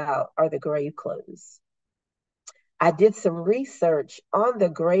talk about are the grave clothes. I did some research on the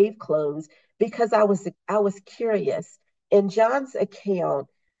grave clothes because I was curious. In John's account,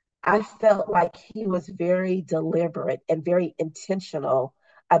 I felt like he was very deliberate and very intentional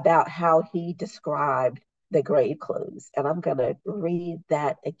about how he described the grave clothes. And I'm going to read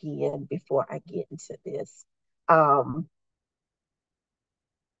that again before I get into this. Um,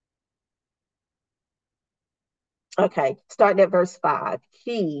 okay, starting at verse 5.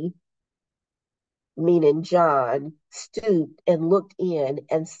 He, meaning John, stooped and looked in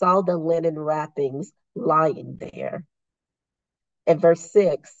and saw the linen wrappings lying there. In verse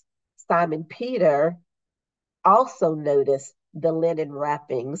 6, Simon Peter also noticed the linen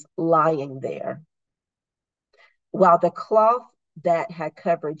wrappings lying there, while the cloth that had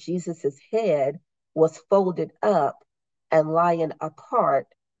covered Jesus' head was folded up and lying apart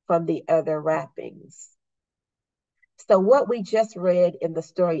from the other wrappings. So, what we just read in the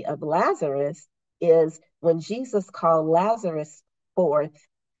story of Lazarus is when Jesus called Lazarus forth,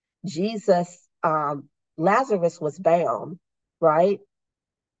 Jesus, Lazarus was bound, right?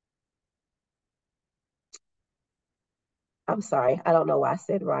 I'm sorry, I don't know why I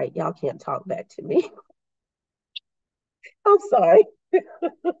said right. Y'all can't talk back to me. I'm sorry.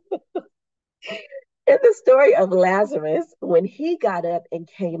 In the story of Lazarus, when he got up and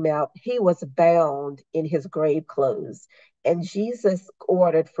came out, he was bound in his grave clothes, and Jesus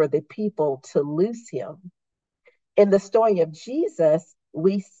ordered for the people to loose him. In the story of Jesus,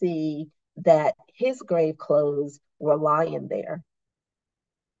 we see that his grave clothes were lying there.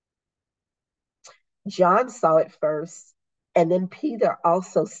 John saw it first, and then Peter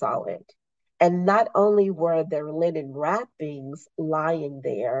also saw it. And not only were there linen wrappings lying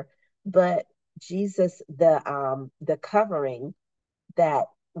there, but Jesus, the covering that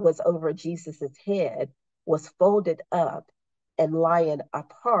was over Jesus's head was folded up and lying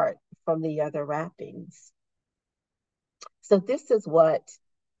apart from the other wrappings. So this is what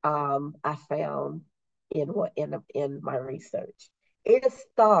I found in my research. It is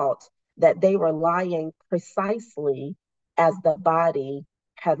thought that they were lying precisely as the body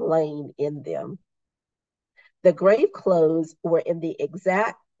had lain in them. The grave clothes were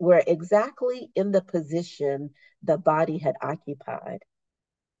exactly in the position the body had occupied.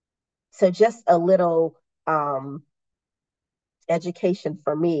 So just a little education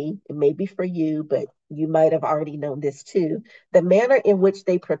for me, it may be for you, but you might have already known this too. The manner in which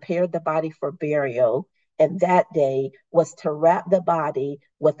they prepared the body for burial and that day was to wrap the body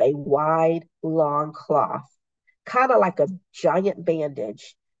with a wide, long cloth, kind of like a giant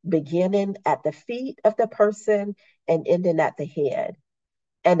bandage, beginning at the feet of the person and ending at the head.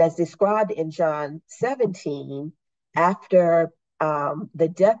 And as described in John 17, after the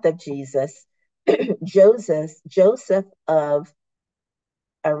death of Jesus, Joseph of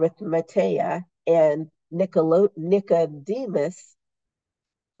Arimathea and Nicodemus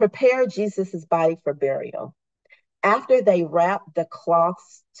prepared Jesus' body for burial. After they wrapped the cloth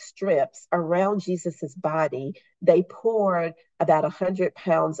strips around Jesus' body, they poured about 100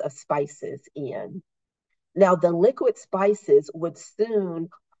 pounds of spices in. Now, the liquid spices would soon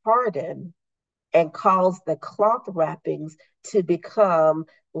harden and cause the cloth wrappings to become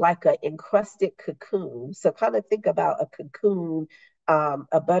like an encrusted cocoon. So, kind of think about a cocoon,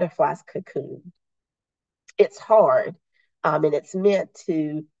 a butterfly's cocoon. It's hard, and it's meant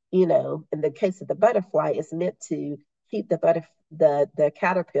to, in the case of the butterfly, it's meant to keep the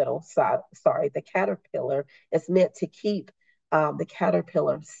caterpillar. Sorry, the caterpillar is meant to keep the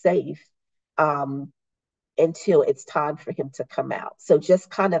caterpillar safe. Um, until it's time for him to come out. So just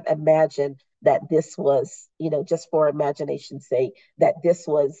kind of imagine that this was, just for imagination's sake, that this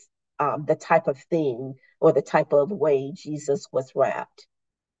was the type of thing or the type of way Jesus was wrapped.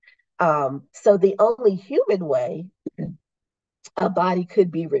 So the only human way a body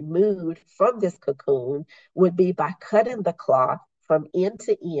could be removed from this cocoon would be by cutting the cloth from end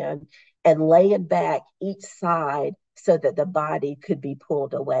to end and laying back each side so that the body could be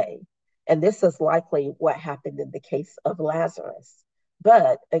pulled away. And this is likely what happened in the case of Lazarus.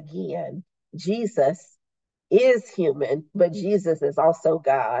 But again, Jesus is human, but Jesus is also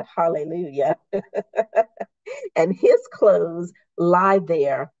God. Hallelujah. And his clothes lie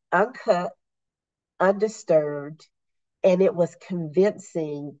there uncut, undisturbed, and it was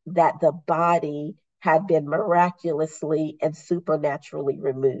convincing that the body had been miraculously and supernaturally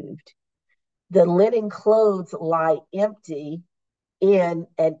removed. The linen clothes lie empty in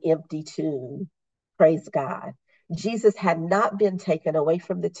an empty tomb. Praise God. Jesus had not been taken away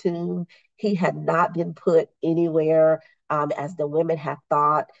from the tomb. He had not been put anywhere as the women had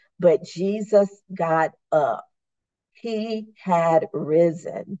thought, but Jesus got up. He had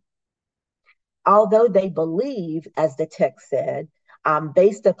risen. Although they believe, as the text said,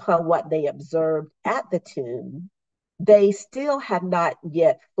 based upon what they observed at the tomb, they still have not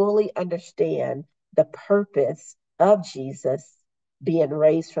yet fully understand the purpose of Jesus being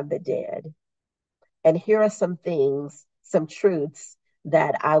raised from the dead. And here are some things, some truths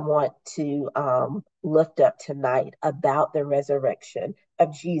that I want to lift up tonight about the resurrection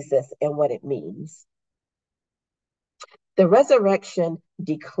of Jesus and what it means. The resurrection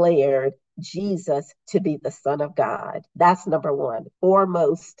declared Jesus to be the Son of God. That's number one.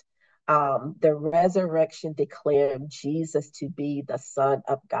 Foremost, the resurrection declared Jesus to be the Son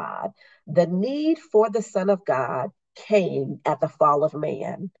of God. The need for the Son of God came at the fall of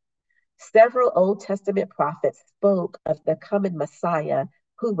man. Several Old Testament prophets spoke of the coming Messiah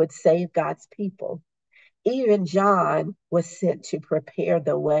who would save God's people. Even John was sent to prepare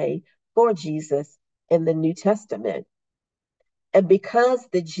the way for Jesus in the New Testament. And because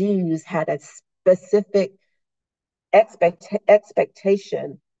the Jews had a specific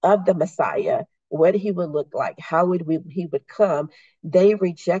expectation of the Messiah, what he would look like, he would come, they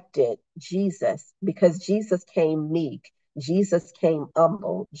rejected Jesus because Jesus came meek, Jesus came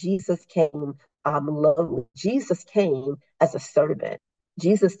humble, Jesus came lowly, Jesus came as a servant.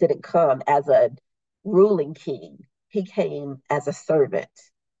 Jesus didn't come as a ruling king; he came as a servant.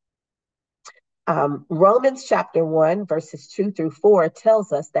 Romans chapter 1, verses 2 through 4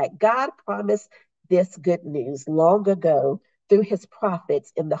 tells us that God promised this good news long ago through his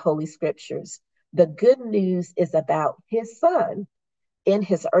prophets in the Holy Scriptures. The good news is about his son. In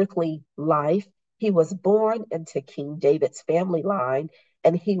his earthly life, he was born into King David's family line,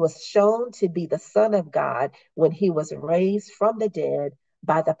 and he was shown to be the Son of God when he was raised from the dead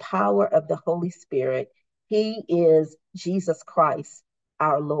by the power of the Holy Spirit. He is Jesus Christ,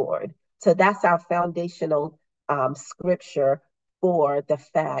 our Lord. So that's our foundational scripture for the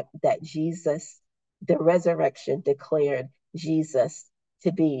fact that Jesus, the resurrection, declared Jesus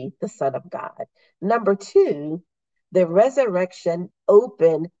to be the Son of God. Number two, the resurrection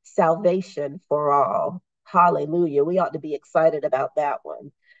opened salvation for all. Hallelujah. We ought to be excited about that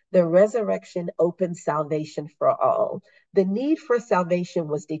one. The resurrection opened salvation for all. The need for salvation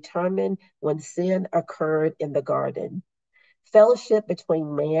was determined when sin occurred in the garden. Fellowship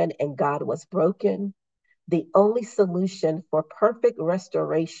between man and God was broken. The only solution for perfect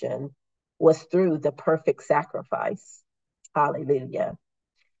restoration was through the perfect sacrifice. Hallelujah.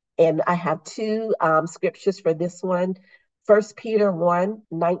 And I have two scriptures for this one. 1 Peter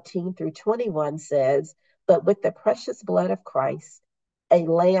 1:19 through 21 says, "But with the precious blood of Christ, a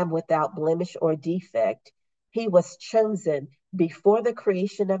lamb without blemish or defect, he was chosen before the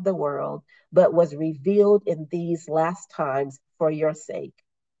creation of the world, but was revealed in these last times for your sake.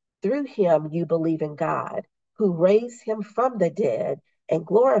 Through him you believe in God, who raised him from the dead and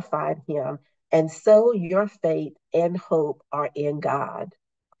glorified him, and so your faith and hope are in God."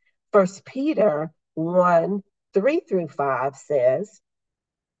 First Peter 1:3 through 5 says,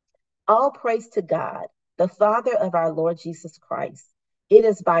 "All praise to God, the Father of our Lord Jesus Christ. It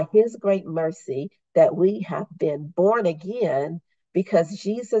is by his great mercy that we have been born again because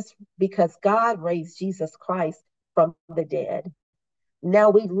God raised Jesus Christ from the dead. Now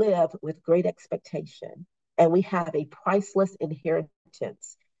we live with great expectation, and we have a priceless an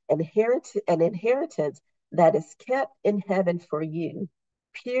inheritance that is kept in heaven for you,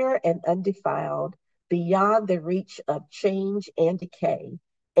 pure and undefiled, beyond the reach of change and decay.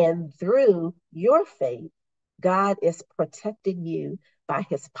 And through your faith, God is protecting you by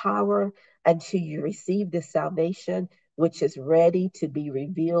his power until you receive this salvation, which is ready to be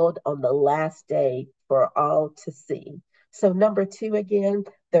revealed on the last day for all to see." So, number two, again,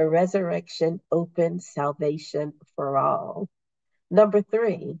 the resurrection opens salvation for all. Number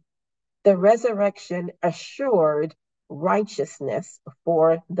three, the resurrection assured righteousness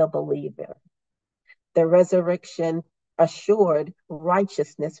for the believer. The resurrection assured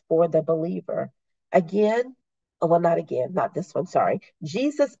righteousness for the believer. Again, well, not again, not this one, sorry.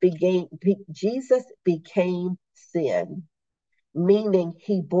 Jesus became sin, meaning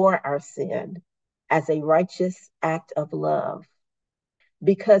he bore our sin as a righteous act of love.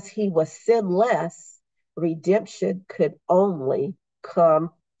 Because he was sinless, redemption could only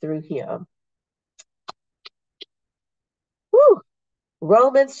come through him. Woo!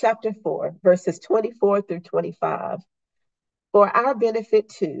 Romans chapter 4, verses 24 through 25. For our benefit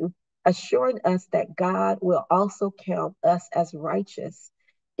too, assuring us that God will also count us as righteous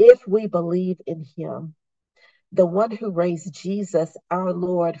if we believe in him, the one who raised Jesus, our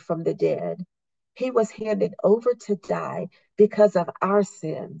Lord, from the dead. He was handed over to die because of our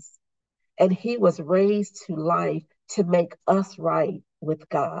sins, and he was raised to life to make us right with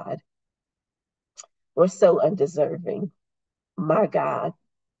God. We're so undeserving. My God.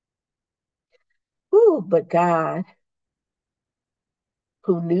 Ooh, but God,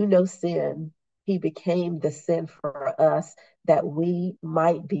 who knew no sin, he became the sin for us that we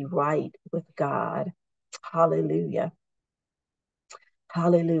might be right with God. Hallelujah.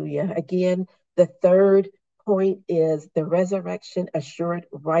 Hallelujah. Again, the third point is the resurrection assured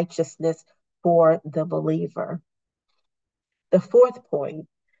righteousness for the believer. The fourth point,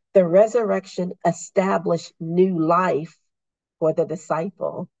 the resurrection established new life for the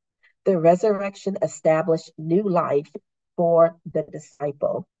disciple. The resurrection established new life for the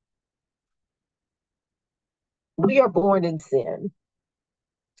disciple. We are born in sin,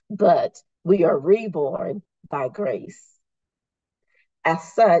 but we are reborn by grace.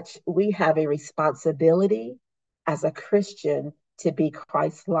 As such, we have a responsibility as a Christian to be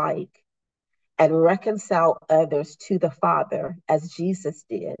Christ-like and reconcile others to the Father as Jesus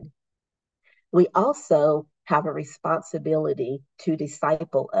did. We also have a responsibility to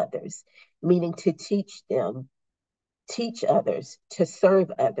disciple others, meaning to teach them, teach others, to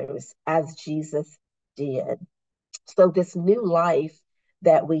serve others as Jesus did. So, this new life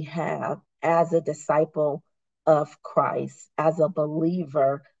that we have as a disciple of Christ, as a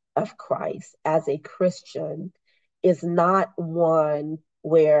believer of Christ, as a Christian, is not one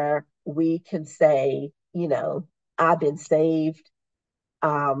where we can say, I've been saved,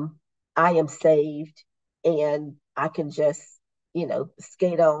 um, I am saved, and I can just,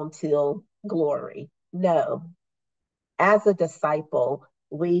 skate on till glory. No, as a disciple,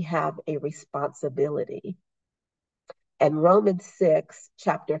 we have a responsibility. And Romans 6,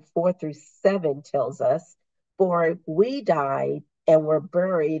 chapter 4 through 7 tells us, for we died and were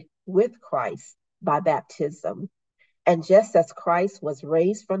buried with Christ by baptism. And just as Christ was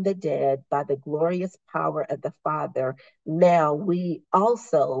raised from the dead by the glorious power of the Father, now we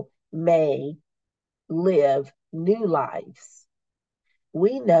also may live new lives.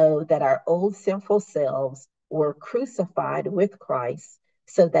 We know that our old sinful selves were crucified with Christ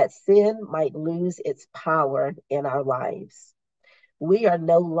so that sin might lose its power in our lives. We are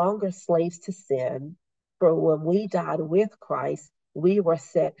no longer slaves to sin, for when we died with Christ, we were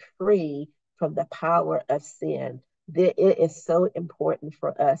set free from the power of sin. It is so important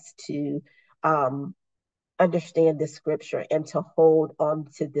for us to understand this scripture and to hold on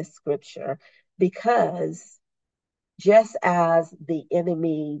to this scripture, because just as the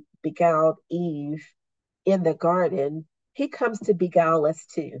enemy beguiled Eve in the garden, he comes to beguile us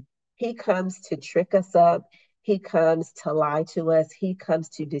too. He comes to trick us up. He comes to lie to us. He comes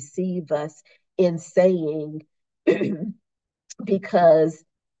to deceive us in saying, because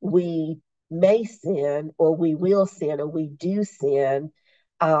we may sin or we will sin or we do sin,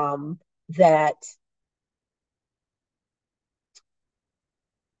 that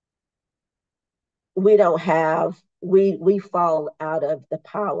we don't have, we fall out of the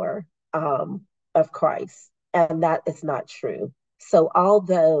power of Christ, and that is not true. So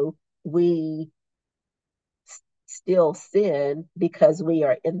although we still sin because we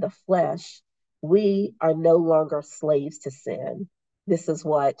are in the flesh, we are no longer slaves to sin. This is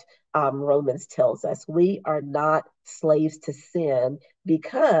what Romans tells us. We are not slaves to sin,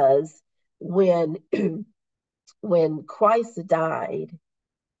 because when when Christ died,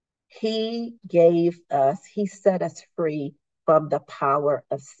 he set us free from the power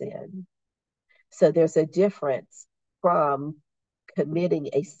of sin. So there's a difference from committing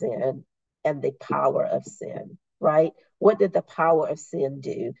a sin and the power of sin, right? What did the power of sin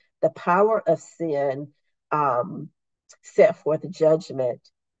do? The power of sin set forth judgment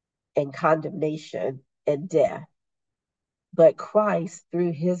and condemnation and death. But Christ,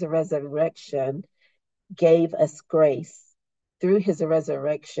 through his resurrection, gave us grace. Through his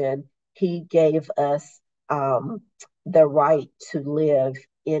resurrection, he gave us the right to live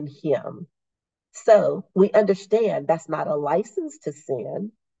in him. So we understand that's not a license to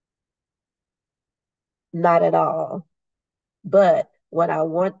sin, not at all. But what I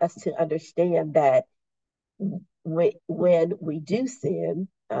want us to understand that when we do sin,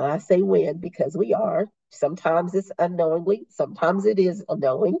 I say when because we are, sometimes it's unknowingly, sometimes it is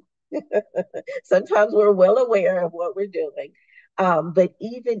unknowing, sometimes we're well aware of what we're doing. But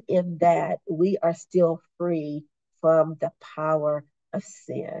even in that, we are still free from the power of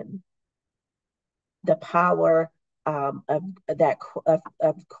sin, the power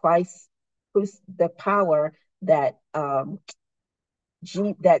of Christ, the power that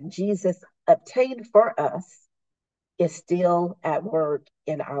that Jesus obtained for us is still at work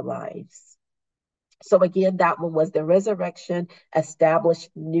in our lives. So again, that one was the resurrection established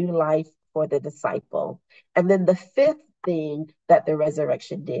new life for the disciple. And then the fifth thing that the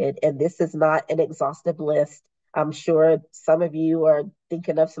resurrection did. And this is not an exhaustive list. I'm sure some of you are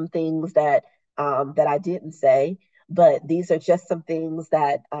thinking of some things that I didn't say, but these are just some things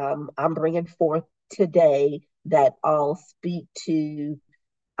that I'm bringing forth today that all speak to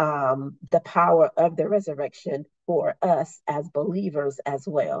the power of the resurrection for us as believers as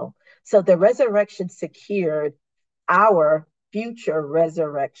well. So the resurrection secured our future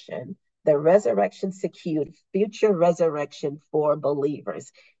resurrection. The resurrection secured future resurrection for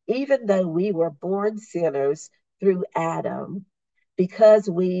believers. Even though we were born sinners through Adam, because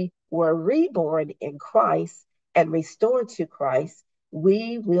we were reborn in Christ and restored to Christ,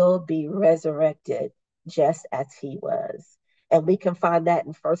 we will be resurrected just as he was. And we can find that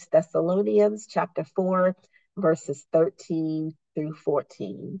in 1 Thessalonians chapter 4, verses 13 through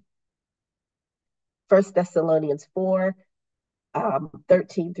 14. 1 Thessalonians 4,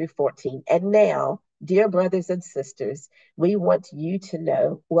 13 through 14. And now, dear brothers and sisters, we want you to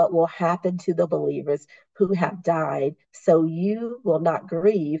know what will happen to the believers who have died, so you will not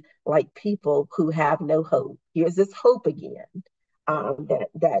grieve like people who have no hope. Here's this hope again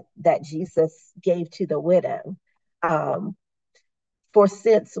that Jesus gave to the widow. For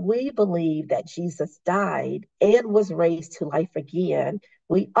since we believe that Jesus died and was raised to life again,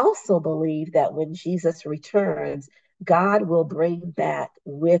 we also believe that when Jesus returns, God will bring back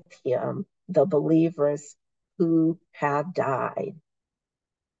with him the believers who have died.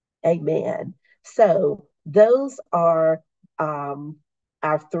 Amen. So those are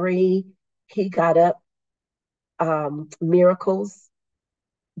our three he got up miracles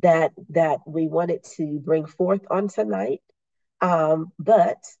that we wanted to bring forth on tonight.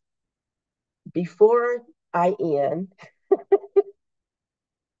 But before I end,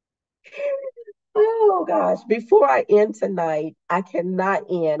 oh gosh, before I end tonight, I cannot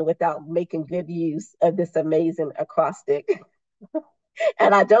end without making good use of this amazing acrostic.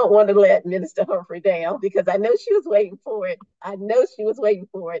 And I don't want to let Minister Humphrey down because I know she was waiting for it. I know she was waiting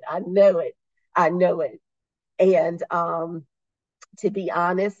for it. I know it. I know it. And to be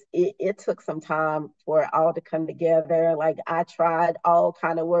honest, it took some time for it all to come together. Like I tried all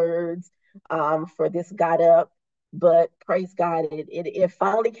kind of words for this got up, but praise God, it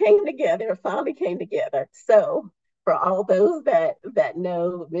finally came together. It finally came together. So for all those that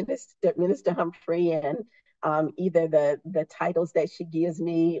know Minister Humphrey and either the titles that she gives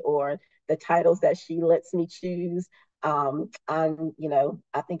me or the titles that she lets me choose,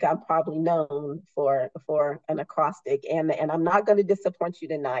 I think I'm probably known for an acrostic, and I'm not going to disappoint you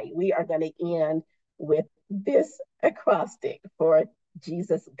tonight. We are going to end with this acrostic for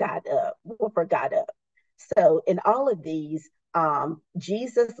Jesus got up, or for got up. So in all of these,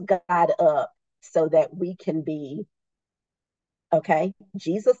 Jesus got up so that we can be. Okay,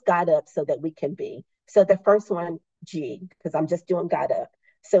 Jesus got up so that we can be. So the first one, G, because I'm just doing got up.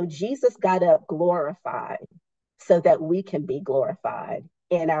 So Jesus got up glorified so that we can be glorified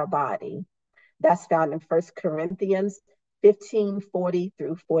in our body. That's found in 1 Corinthians 15:40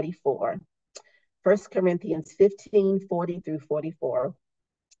 through 44. 1 Corinthians 15:40 through 44.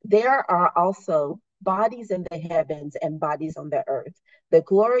 There are also bodies in the heavens and bodies on the earth. The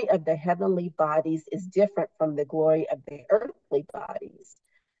glory of the heavenly bodies is different from the glory of the earthly bodies.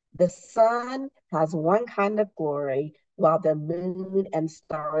 The sun has one kind of glory, while the moon and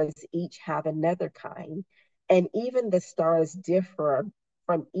stars each have another kind. And even the stars differ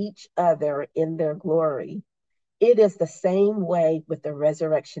from each other in their glory. It is the same way with the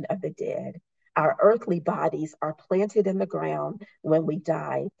resurrection of the dead. Our earthly bodies are planted in the ground when we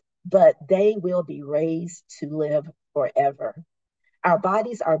die, but they will be raised to live forever. Our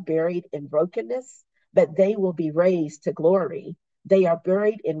bodies are buried in brokenness, but they will be raised to glory. They are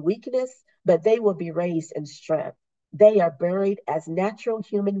buried in weakness, but they will be raised in strength. They are buried as natural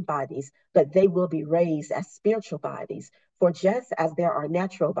human bodies, but they will be raised as spiritual bodies. For just as there are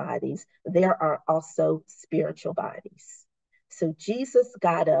natural bodies, there are also spiritual bodies. So Jesus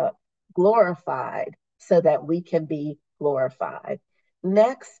got up glorified so that we can be glorified.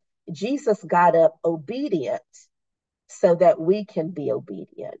 Next, Jesus got up obedient so that we can be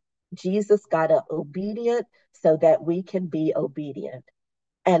obedient. Jesus got up obedient so that we can be obedient.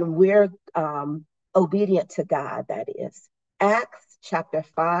 And we're obedient to God, that is. Acts chapter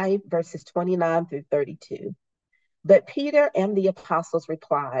 5, verses 29 through 32. But Peter and the apostles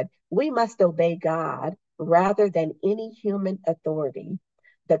replied, "We must obey God rather than any human authority.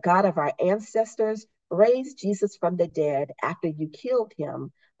 The God of our ancestors raised Jesus from the dead after you killed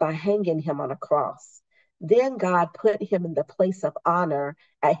him by hanging him on a cross. Then God put him in the place of honor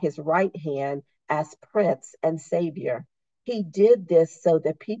at his right hand as Prince and Savior. He did this so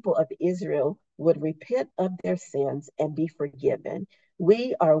the people of Israel would repent of their sins and be forgiven.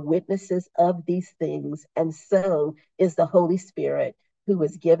 We are witnesses of these things, and so is the Holy Spirit, who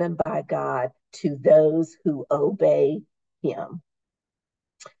is given by God to those who obey him.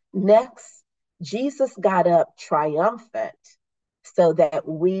 Next, Jesus got up triumphant so that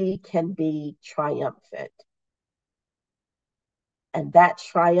we can be triumphant. And that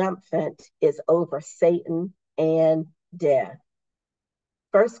triumphant is over Satan and death.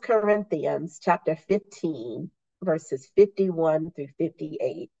 1 Corinthians chapter 15, verses 51 through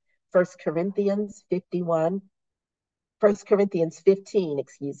 58. 1 Corinthians 51, 1 Corinthians 15,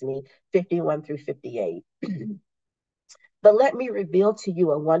 51 through 58. But let me reveal to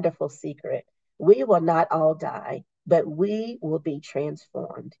you a wonderful secret. We will not all die, but we will be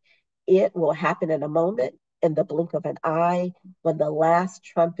transformed. It will happen in a moment, in the blink of an eye, when the last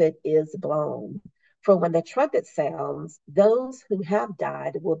trumpet is blown. For when the trumpet sounds, those who have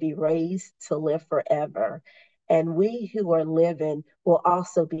died will be raised to live forever. And we who are living will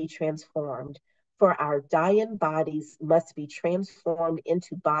also be transformed. For our dying bodies must be transformed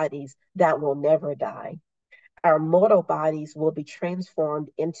into bodies that will never die. Our mortal bodies will be transformed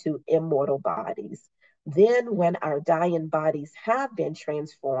into immortal bodies. Then, when our dying bodies have been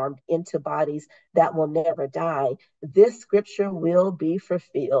transformed into bodies that will never die, this scripture will be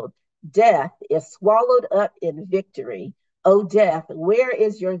fulfilled. Death is swallowed up in victory. O death, where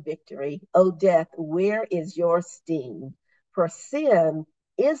is your victory? O death, where is your sting? For sin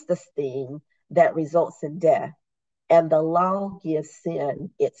is the sting that results in death, and the law gives sin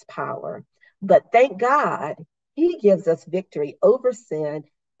its power. But thank God, he gives us victory over sin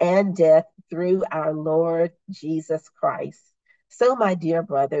and death through our Lord Jesus Christ. So, my dear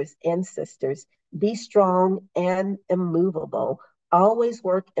brothers and sisters, be strong and immovable. Always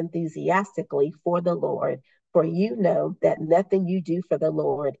work enthusiastically for the Lord, for you know that nothing you do for the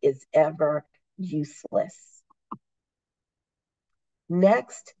Lord is ever useless.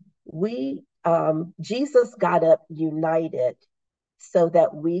 Next, Jesus got up united so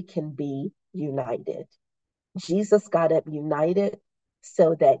that we can be united. Jesus got up united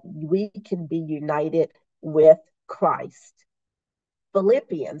so that we can be united with Christ.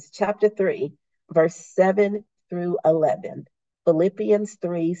 Philippians chapter 3, verse 7 through 11. Philippians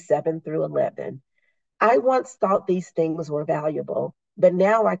 3, 7 through 11. I once thought these things were valuable, but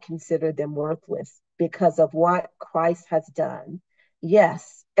now I consider them worthless because of what Christ has done.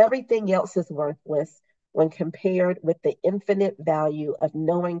 Yes, everything else is worthless when compared with the infinite value of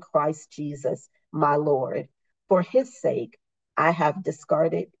knowing Christ Jesus, my Lord. For his sake, I have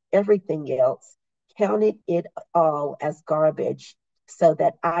discarded everything else, counted it all as garbage, so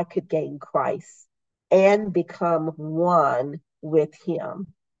that I could gain Christ and become one with him.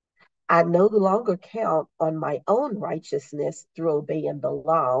 I no longer count on my own righteousness through obeying the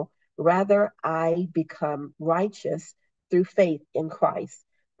law. Rather, I become righteous through faith in Christ.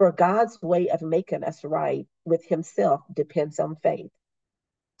 For God's way of making us right with himself depends on faith.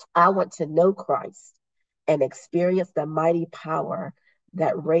 I want to know Christ and experience the mighty power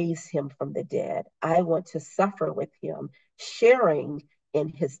that raised him from the dead. I want to suffer with him, sharing in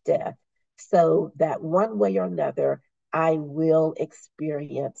his death, so that one way or another, I will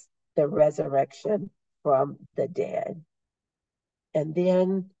experience the resurrection from the dead. And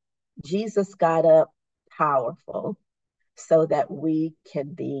then Jesus got up powerful so that we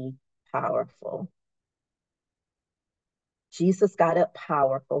can be powerful. Jesus got up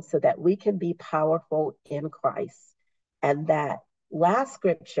powerful so that we can be powerful in Christ. And that last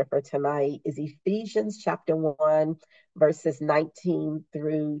scripture for tonight is Ephesians chapter 1, verses 19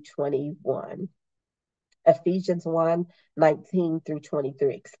 through 21. Ephesians 1, 19 through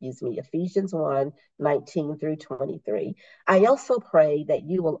 23, Ephesians 1, 19 through 23. I also pray that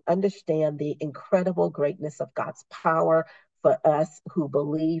you will understand the incredible greatness of God's power for us who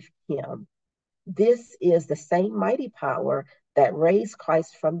believe him. This is the same mighty power that raised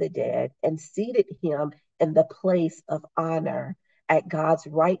Christ from the dead and seated him in the place of honor at God's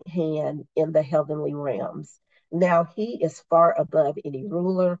right hand in the heavenly realms. Now he is far above any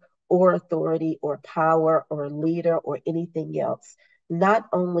ruler or authority or power or leader or anything else, not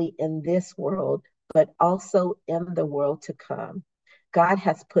only in this world, but also in the world to come. God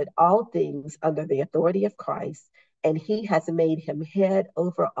has put all things under the authority of Christ, and he has made him head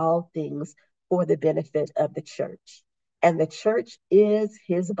over all things for the benefit of the church. And the church is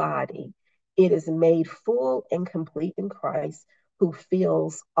his body. It is made full and complete in Christ, who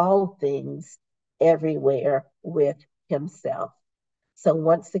fills all things everywhere with himself. So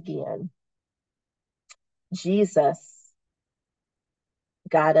once again, Jesus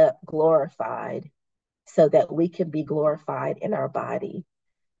got up glorified so that we can be glorified in our body.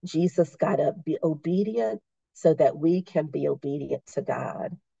 Jesus got up, be obedient so that we can be obedient to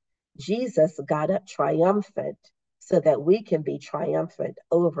God. Jesus got up triumphant so that we can be triumphant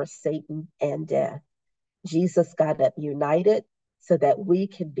over Satan and death. Jesus got up united so that we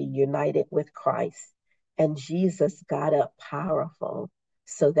can be united with Christ. And Jesus got up powerful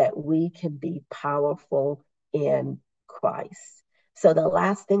so that we can be powerful in Christ. So, the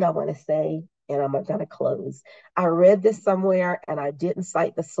last thing I want to say, and I'm going to close. I read this somewhere and I didn't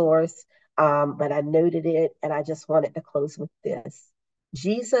cite the source, but I noted it and I just wanted to close with this.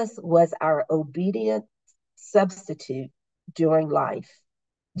 Jesus was our obedient substitute during life,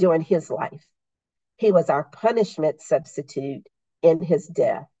 during his life. He was our punishment substitute in his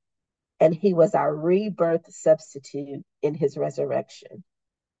death, and he was our rebirth substitute in his resurrection.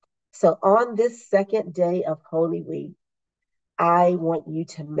 So on this second day of Holy Week, I want you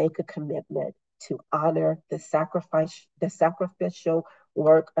to make a commitment to honor the sacrificial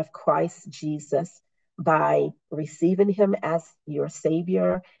work of Christ Jesus by receiving him as your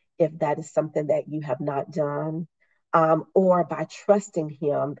Savior, if that is something that you have not done, or by trusting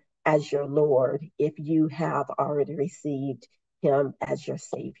him as your Lord, if you have already received him as your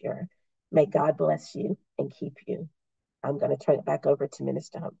Savior. May God bless you and keep you. I'm going to turn it back over to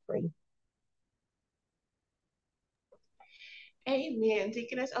Minister Humphrey. Amen.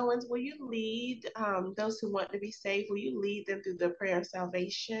 Deaconess Owens, will you lead those who want to be saved? Will you lead them through the prayer of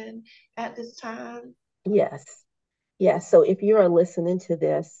salvation at this time? Yes. Yes. So if you are listening to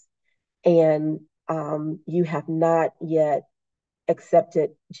this and you have not yet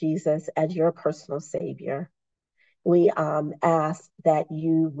accepted Jesus as your personal Savior, we ask that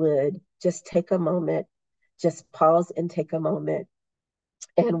you would just take a moment, just pause and take a moment.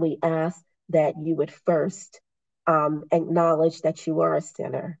 And we ask that you would first acknowledge that you are a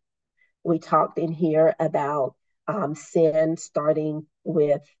sinner. We talked in here about sin starting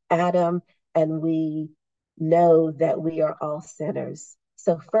with Adam, and we know that we are all sinners.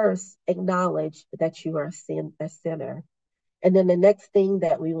 So, first, acknowledge that you are a sinner. And then the next thing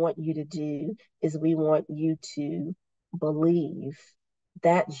that we want you to do is we want you to believe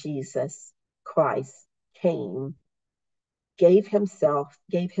that Jesus Christ came, gave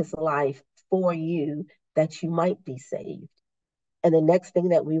his life for you that you might be saved. And the next thing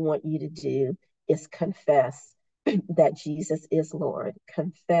that we want you to do is confess that Jesus is Lord.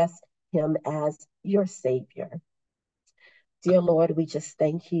 Confess him as your Savior. Dear Lord, we just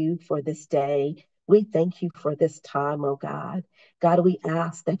thank you for this day. We thank you for this time, oh God. God, we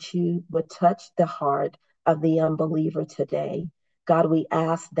ask that you would touch the heart of the unbeliever today. God, we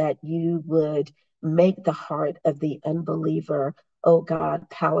ask that you would make the heart of the unbeliever, oh God,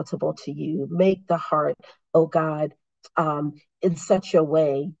 palatable to you. Make the heart, oh God, in such a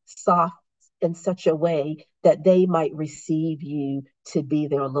way, soft, in such a way that they might receive you to be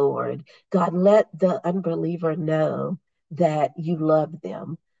their Lord. God, let the unbeliever know that you love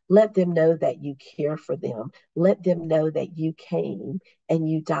them. Let them know that you care for them. Let them know that you came and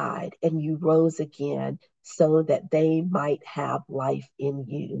you died and you rose again so that they might have life in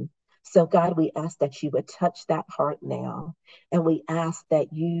you. So, God, we ask that you would touch that heart now. And we ask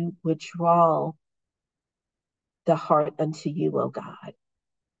that you would draw the heart unto you, oh God,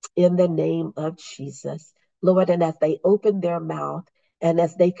 in the name of Jesus. Lord, and as they open their mouth and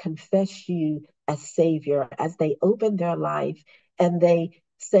as they confess you as Savior, as they open their life and they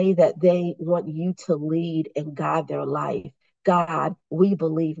say that they want you to lead and guide their life, God, we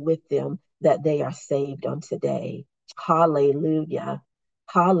believe with them that they are saved on today. Hallelujah.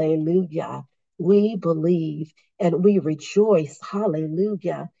 Hallelujah. We believe and we rejoice,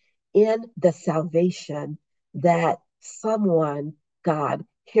 hallelujah, in the salvation that someone, God,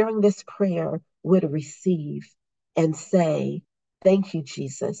 hearing this prayer would receive and say, thank you,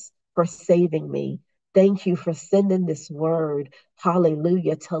 Jesus, for saving me. Thank you for sending this word,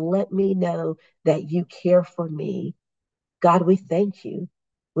 hallelujah, to let me know that you care for me. God, we thank you.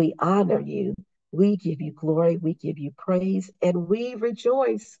 We honor you. We give you glory. We give you praise and we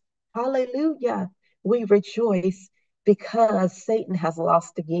rejoice. Hallelujah. We rejoice because Satan has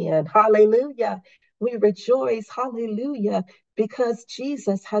lost again. Hallelujah. We rejoice. Hallelujah. Because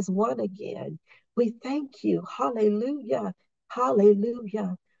Jesus has won again. We thank you. Hallelujah.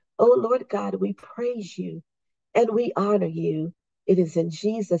 Hallelujah. Oh Lord God, we praise you and we honor you. It is in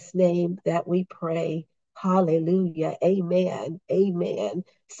Jesus' name that we pray. Hallelujah. Amen. Amen.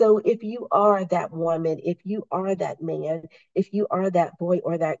 So if you are that woman, if you are that man, if you are that boy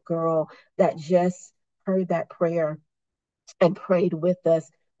or that girl that just heard that prayer and prayed with us,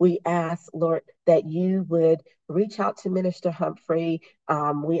 We ask, Lord, that you would reach out to Minister Humphrey.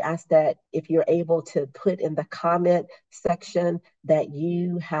 We ask that if you're able to put in the comment section that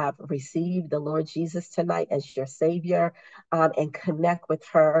you have received the Lord Jesus tonight as your Savior, and connect with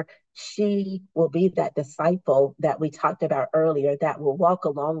her. She will be that disciple that we talked about earlier, that will walk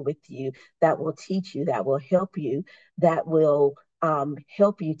along with you, that will teach you, that will help you, that will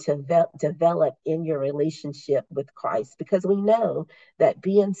help you to develop in your relationship with Christ. Because we know that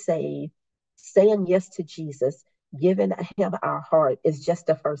being saved, saying yes to Jesus, giving him our heart is just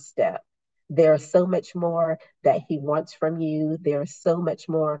the first step. There's so much more that he wants from you. There's so much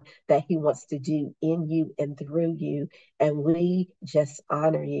more that he wants to do in you and through you. And we just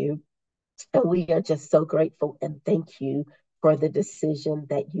honor you. And we are just so grateful and thank you for the decision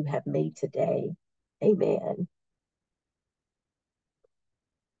that you have made today. Amen.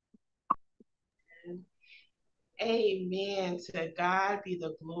 Amen. To God be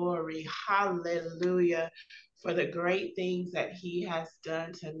the glory. Hallelujah. For the great things that he has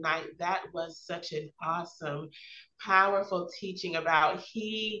done tonight. That was such an awesome, powerful teaching about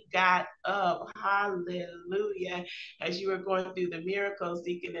he got up. Hallelujah. As you were going through the miracles,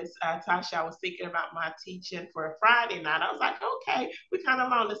 Deaconess Tasha, I was thinking about my teaching for a Friday night. I was like, okay, we're kind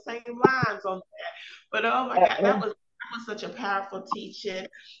of on the same lines on that. But oh my God, that was such a powerful teaching. Of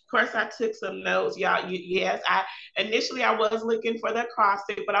course, I took some notes, y'all. Yes, I initially I was looking for the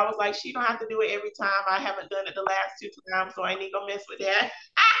acrostic, but I was like, she don't have to do it every time. I haven't done it the last 2 times, so I ain't gonna mess with that.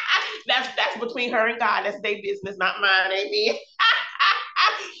 That's between her and God. That's their business, not mine. Amen.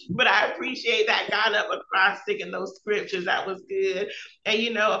 But I appreciate that God up acrostic and those scriptures. That was good. And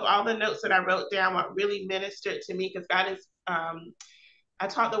you know, of all the notes that I wrote down, what really ministered to me, because God is I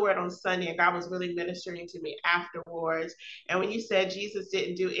taught the word on Sunday and God was really ministering to me afterwards. And when you said Jesus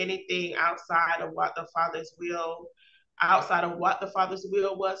didn't do anything outside of what the Father's will, outside of what the Father's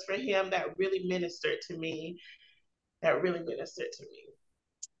will was for him, that really ministered to me. That really ministered to me.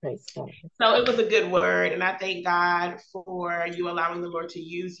 Praise God. So it was a good word, and I thank God for you allowing the Lord to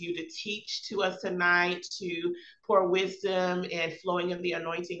use you to teach to us tonight, to pour wisdom and flowing in the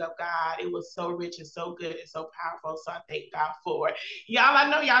anointing of God. It was so rich and so good and so powerful. So I thank God for it. Y'all,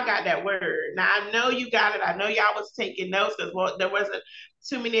 I know y'all got that word. Now I know you got it. I know y'all was taking notes because there wasn't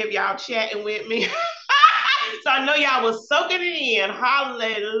too many of y'all chatting with me. So I know y'all was soaking it in.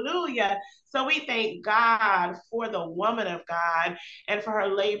 Hallelujah. So we thank God for the woman of God and for her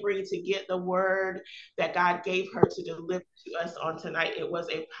laboring to get the word that God gave her to deliver to us on tonight. It was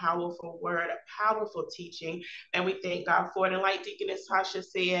a powerful word, a powerful teaching, and we thank God for it. And like Deaconess Tasha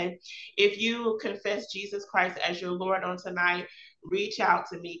said, if you confess Jesus Christ as your Lord on tonight, reach out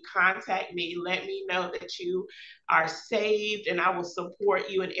to me, contact me, let me know that you are saved, and I will support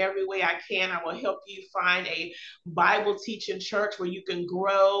you in every way I can. I will help you find a Bible teaching church where you can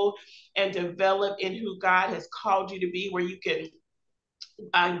grow and develop in who God has called you to be, where you can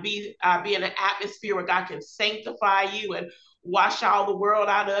be in an atmosphere where God can sanctify you and wash all the world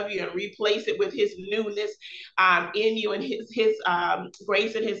out of you and replace it with his newness in you and his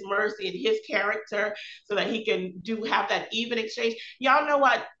grace and his mercy and his character, so that he can have that even exchange. Y'all know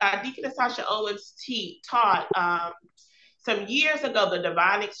what Deaconess Tasha Owens taught some years ago, the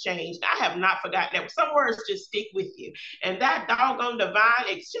divine exchange. I have not forgotten that. Some words just stick with you. And that doggone divine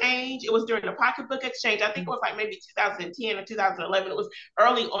exchange, it was during the pocketbook exchange. I think it was like maybe 2010 or 2011. It was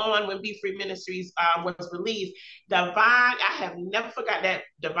early on when Be Free Ministries was released. Divine, I have never forgot that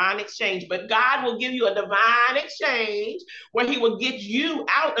divine exchange. But God will give you a divine exchange where he will get you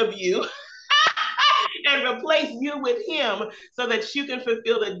out of you and replace you with him, so that you can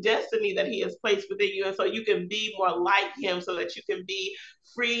fulfill the destiny that he has placed within you, and so you can be more like him, so that you can be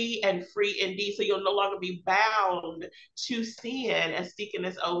free and free indeed, so you'll no longer be bound to sin, as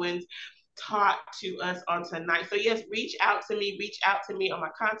Deaconess Owens taught to us on tonight. So yes, reach out to me on my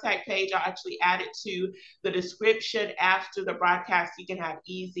contact page. I'll actually add it to the description after the broadcast. You can have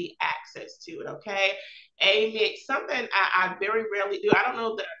easy access to it. Okay. Amen. Something I very rarely do. I don't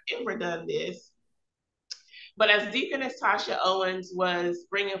know that I've ever done this, but as Deaconess Tasha Owens was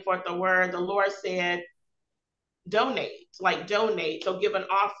bringing forth the word, the Lord said, donate. So give an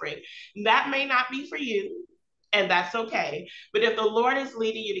offering. That may not be for you, and that's okay. But if the Lord is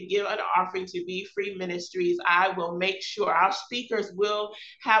leading you to give an offering to Be Free Ministries, I will make sure our speakers will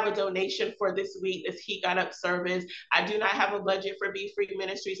have a donation for this week, this He Got Up service. I do not have a budget for Be Free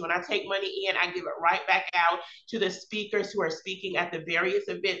Ministries. When I take money in, I give it right back out to the speakers who are speaking at the various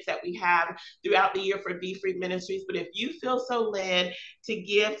events that we have throughout the year for Be Free Ministries. But if you feel so led to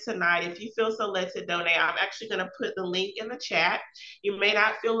give tonight, if you feel so led to donate, I'm actually going to put the link in the chat. You may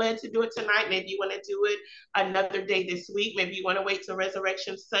not feel led to do it tonight. Maybe you want to do it another another day this week. Maybe you want to wait till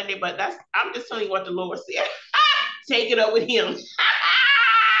Resurrection Sunday, but I'm just telling you what the Lord said. Take it up with him.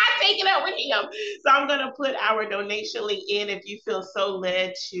 Take it up with him. So I'm going to put our donation link in if you feel so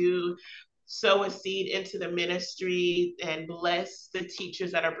led to sow a seed into the ministry and bless the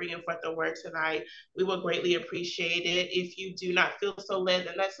teachers that are bringing forth the word tonight. We will greatly appreciate it. If you do not feel so led,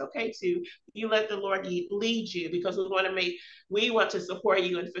 then that's okay too. You let the Lord lead you, because we want to support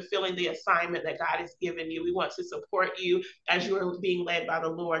you in fulfilling the assignment that God has given you. We want to support you as you are being led by the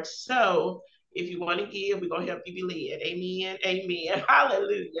Lord. So if you want to give, we're going to help you be led. Amen. Amen.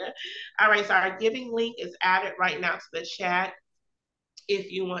 Hallelujah. All right. So our giving link is added right now to the chat if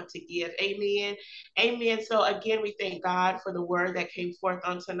you want to give. Amen. Amen. So again, we thank God for the word that came forth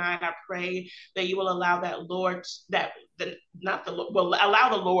on tonight. I pray that you will allow that Lord, that the not the will allow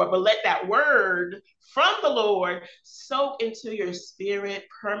the Lord, but let that word from the Lord soak into your spirit,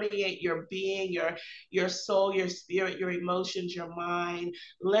 permeate your being, your soul, your spirit, your emotions, your mind.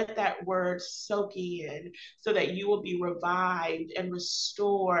 Let that word soak in so that you will be revived and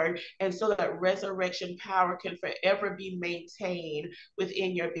restored, and so that resurrection power can forever be maintained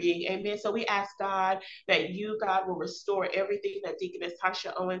within your being. Amen. So we ask God that you, God, will restore everything that Deaconess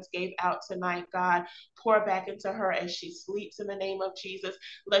Tasha Owens gave out tonight. God, pour back into her as she sleeps in the name of Jesus.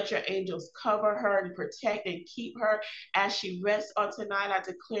 Let your angels cover her and protect and keep her as she rests on tonight. I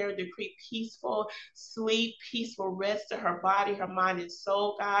declare and decree peaceful sleep, peaceful rest to her body, her mind, and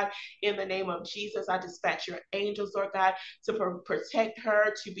soul, God. In the name of Jesus, I dispatch your angels, Lord God, to protect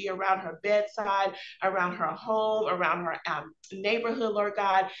her, to be around her bedside, around her home, around her neighborhood, Lord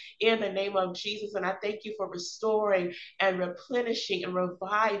God, in the name of Jesus. And I thank you for restoring and replenishing and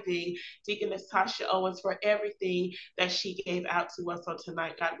reviving Deaconess Tasha Owens for everything that she gave out to us on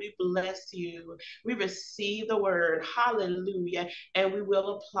tonight. God, we bless you. We receive the word. Hallelujah. And we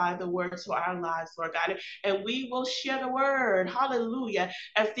will apply the word to our lives, Lord God. And we will share the word. Hallelujah.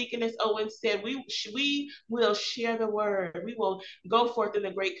 As Deaconess Owens said, we will share the word. We will go forth in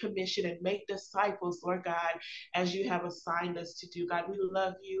the Great Commission and make disciples, Lord God, as you have assigned us to do. God, we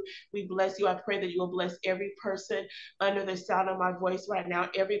love you. We bless you. I pray that you will bless every person under the sound of my voice right now.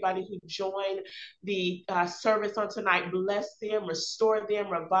 Everybody who joined the service on tonight, bless them, restore them,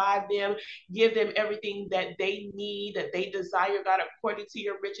 revive them, give them everything that they need, that they desire, God, according to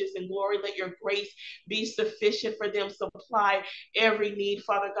your riches and glory. Let your grace be sufficient for them. Supply every need,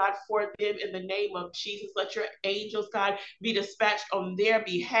 Father God, for them in the name of Jesus. Let your angels, God, be dispatched on their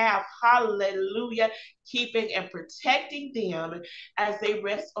behalf. Hallelujah. Keeping and protecting them as they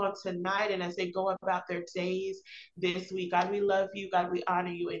rest on tonight and as they go about their days this week. God, we love you. God, we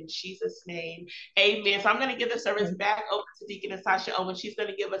honor you in Jesus' name. Amen. So I'm going to give the service back over to Deaconess Tasha Owens. She's going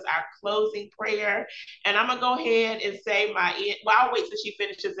to give us our closing prayer. And I'm going to go ahead and say my end. Well, I'll wait till she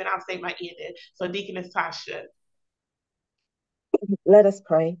finishes and I'll say my ending. So Deaconess Tasha. Let us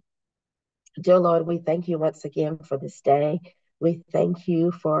pray. Dear Lord, we thank you once again for this day. We thank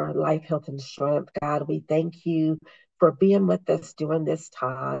you for life, health, and strength. God, we thank you for being with us during this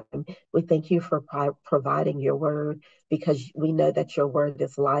time. We thank you for providing your word, because we know that your word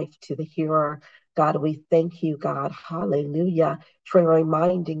is life to the hearer. God, we thank you, God, hallelujah, for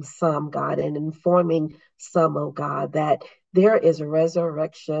reminding some, God, and informing some, oh God, that there is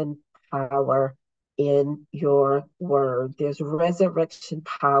resurrection power in your word. There's resurrection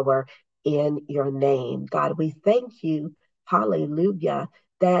power in your name. God, we thank you, hallelujah,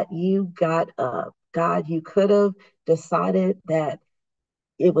 that you got up. God, you could have decided that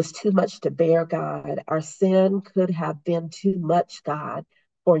it was too much to bear, God. Our sin could have been too much, God,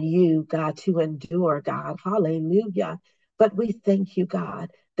 for you, God, to endure, God. Hallelujah. But we thank you,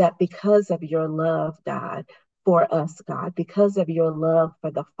 God, that because of your love, God, for us, God, because of your love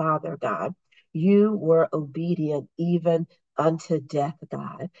for the Father, God, you were obedient even unto death,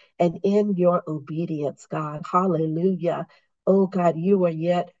 God. And in your obedience, God, hallelujah, oh God, you were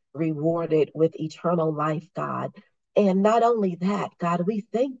yet rewarded with eternal life, God. And not only that, God, we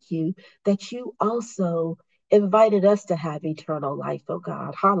thank you that you also invited us to have eternal life, oh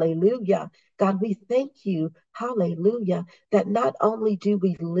God. Hallelujah. God, we thank you, hallelujah, that not only do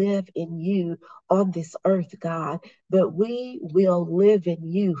we live in you on this earth, God, but we will live in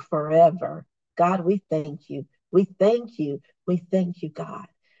you forever. God, we thank you. We thank you. We thank you, God.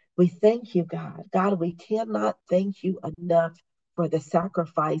 We thank you, God. God, we cannot thank you enough for the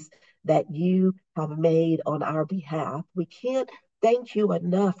sacrifice that you have made on our behalf. We can't thank you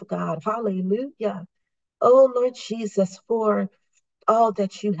enough, God. Hallelujah. Oh, Lord Jesus, for all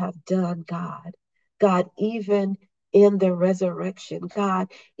that you have done, God. God, even in the resurrection,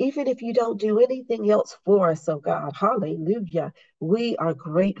 God, even if you don't do anything else for us, oh God, hallelujah, we are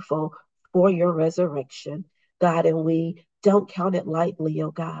grateful for your resurrection. God, and we don't count it lightly,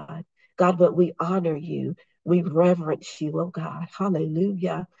 oh God. God, but we honor you. We reverence you, oh God.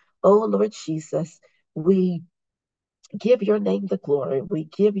 Hallelujah. Oh Lord Jesus, we give your name the glory. We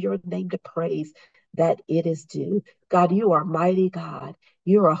give your name the praise that it is due. God, you are mighty God.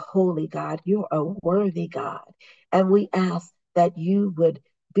 You're a holy God. You're a worthy God. And we ask that you would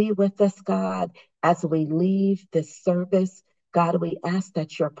be with us, God, as we leave this service. God, we ask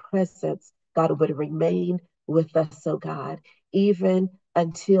that your presence, God, would remain with us, oh God, even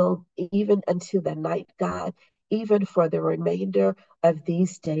until the night, God, even for the remainder of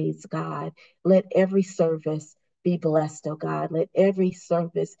these days, God. Let every service be blessed, oh God. Let every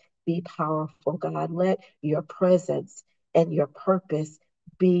service be powerful, God. Let your presence and your purpose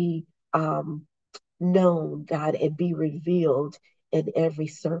be known, God, and be revealed in every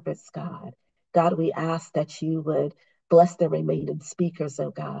service, God. God, we ask that you would bless the remaining speakers,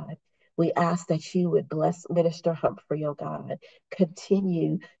 oh God. We ask that you would bless Minister Humphrey, oh God.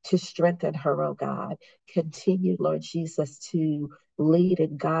 Continue to strengthen her, oh God. Continue, Lord Jesus, to lead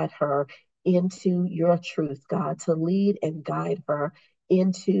and guide her into your truth, God, to lead and guide her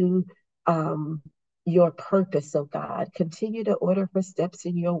into um, your purpose, oh God. Continue to order her steps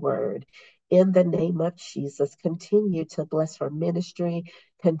in your word. In the name of Jesus, continue to bless her ministry.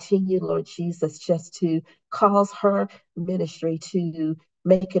 Continue, Lord Jesus, just to cause her ministry to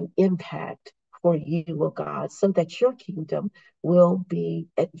make an impact for you, oh God, so that your kingdom will be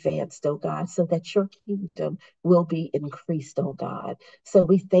advanced, oh God, so that your kingdom will be increased, oh God. So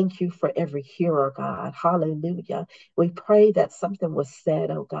we thank you for every hearer, God. Hallelujah. We pray that something was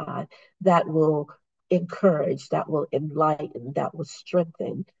said, oh God, that will encourage, that will enlighten, that will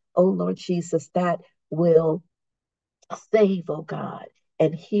strengthen, oh Lord Jesus, that will save, oh God,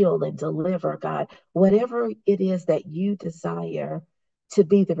 and heal and deliver, God. Whatever it is that you desire to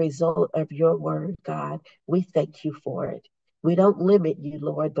be the result of your word, God, we thank you for it. We don't limit you,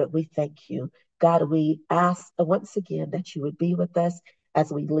 Lord, but we thank you. God, we ask once again that you would be with us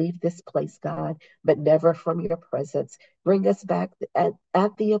as we leave this place, God, but never from your presence. Bring us back at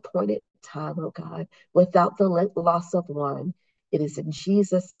the appointed time, oh God, without the loss of one. It is in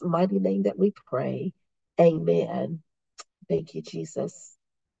Jesus' mighty name that we pray. Amen. Thank you, Jesus.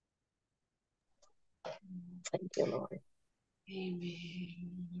 Thank you, Lord.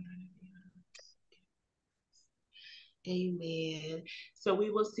 Amen. Amen. So we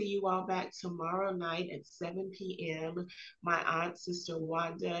will see you all back tomorrow night at 7 p.m. My aunt, Sister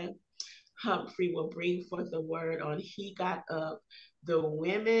Wanda Humphrey, will bring forth the word on He Got Up, the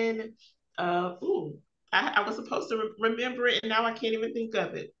women of, I was supposed to remember it and now I can't even think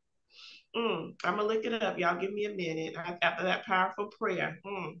of it. I'm gonna look it up. Y'all give me a minute after that powerful prayer.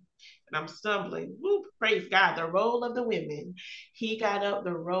 And I'm stumbling. Woo, praise God. The role of the women. He got up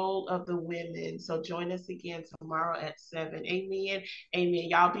the role of the women. So join us again tomorrow at 7. Amen. Amen.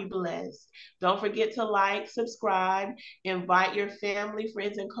 Y'all be blessed. Don't forget to like, subscribe, invite your family,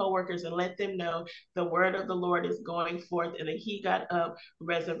 friends, and coworkers, and let them know the word of the Lord is going forth in a He Got Up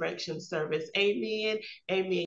resurrection service. Amen. Amen.